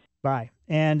 Bye-bye. Bye.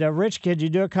 And Rich, could you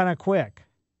do it kind of quick?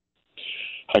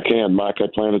 I can, Mike. I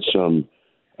planted some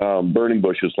burning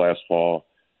bushes last fall,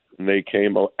 and they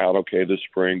came out okay this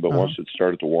spring, but once it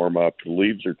started to warm up, the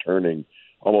leaves are turning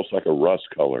almost like a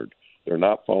rust-colored. They're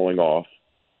not falling off,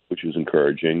 which is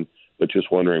encouraging, but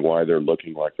just wondering why they're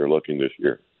looking like they're looking this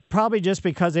year. Probably just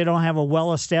because they don't have a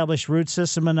well-established root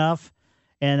system enough,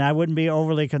 and I wouldn't be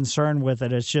overly concerned with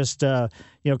it. It's just, kind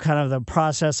of the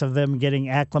process of them getting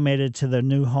acclimated to the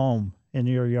new home in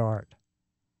your yard.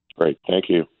 Great. Thank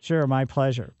you. Sure, my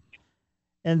pleasure.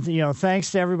 And,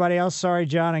 thanks to everybody else. Sorry,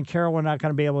 John and Carol, we're not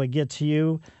going to be able to get to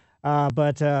you.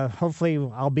 But hopefully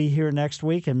I'll be here next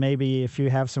week, and maybe if you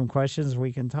have some questions,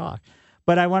 we can talk.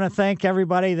 But I want to thank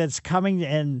everybody that's coming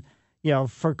and,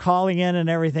 for calling in and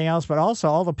everything else, but also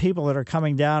all the people that are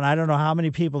coming down. I don't know how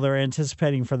many people they're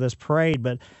anticipating for this parade,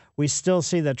 but we still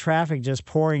see the traffic just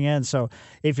pouring in. So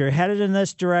if you're headed in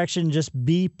this direction, just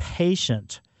be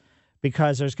patient,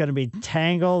 because there's going to be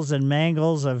tangles and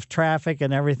mangles of traffic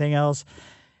and everything else.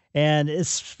 And it's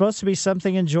supposed to be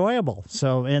something enjoyable.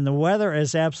 So, and the weather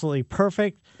is absolutely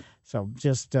perfect. So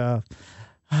just happy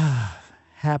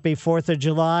 4th of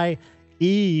July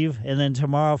Eve, and then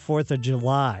tomorrow, 4th of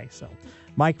July. So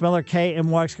Mike Miller,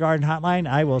 KMOX Garden Hotline.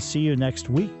 I will see you next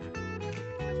week.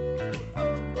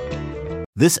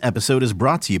 This episode is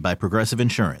brought to you by Progressive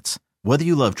Insurance. Whether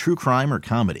you love true crime or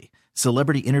comedy,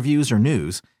 celebrity interviews or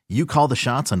news, you call the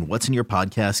shots on what's in your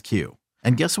podcast queue.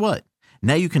 And guess what?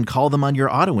 Now you can call them on your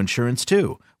auto insurance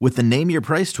too, with the Name Your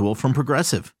Price tool from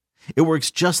Progressive. It works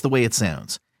just the way it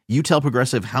sounds. You tell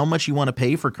Progressive how much you want to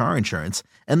pay for car insurance,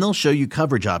 and they'll show you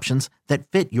coverage options that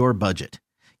fit your budget.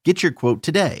 Get your quote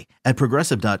today at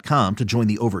Progressive.com to join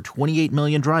the over 28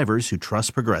 million drivers who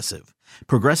trust Progressive.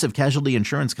 Progressive Casualty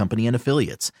Insurance Company and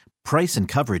Affiliates. Price and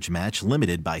coverage match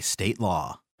limited by state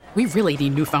law. We really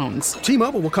need new phones.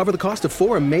 T-Mobile will cover the cost of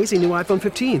 4 amazing new iPhone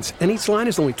 15s, and each line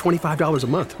is only $25 a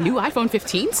month. New iPhone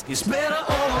 15s? It's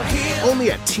better over here.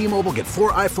 Only at T-Mobile, get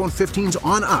 4 iPhone 15s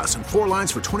on us and 4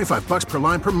 lines for $25 per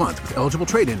line per month with eligible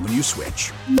trade-in when you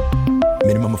switch.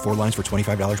 Minimum of 4 lines for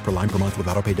 $25 per line per month with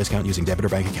autopay discount using debit or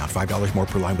bank account. $5 more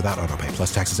per line without autopay,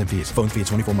 plus taxes and fees. Phone fee at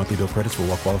 24 monthly bill credits for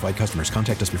well-qualified customers.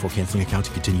 Contact us before canceling account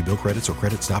to continue bill credits or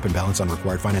credit stop and balance on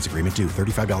required finance agreement due.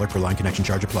 $35 per line connection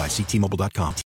charge applies. See T-Mobile.com.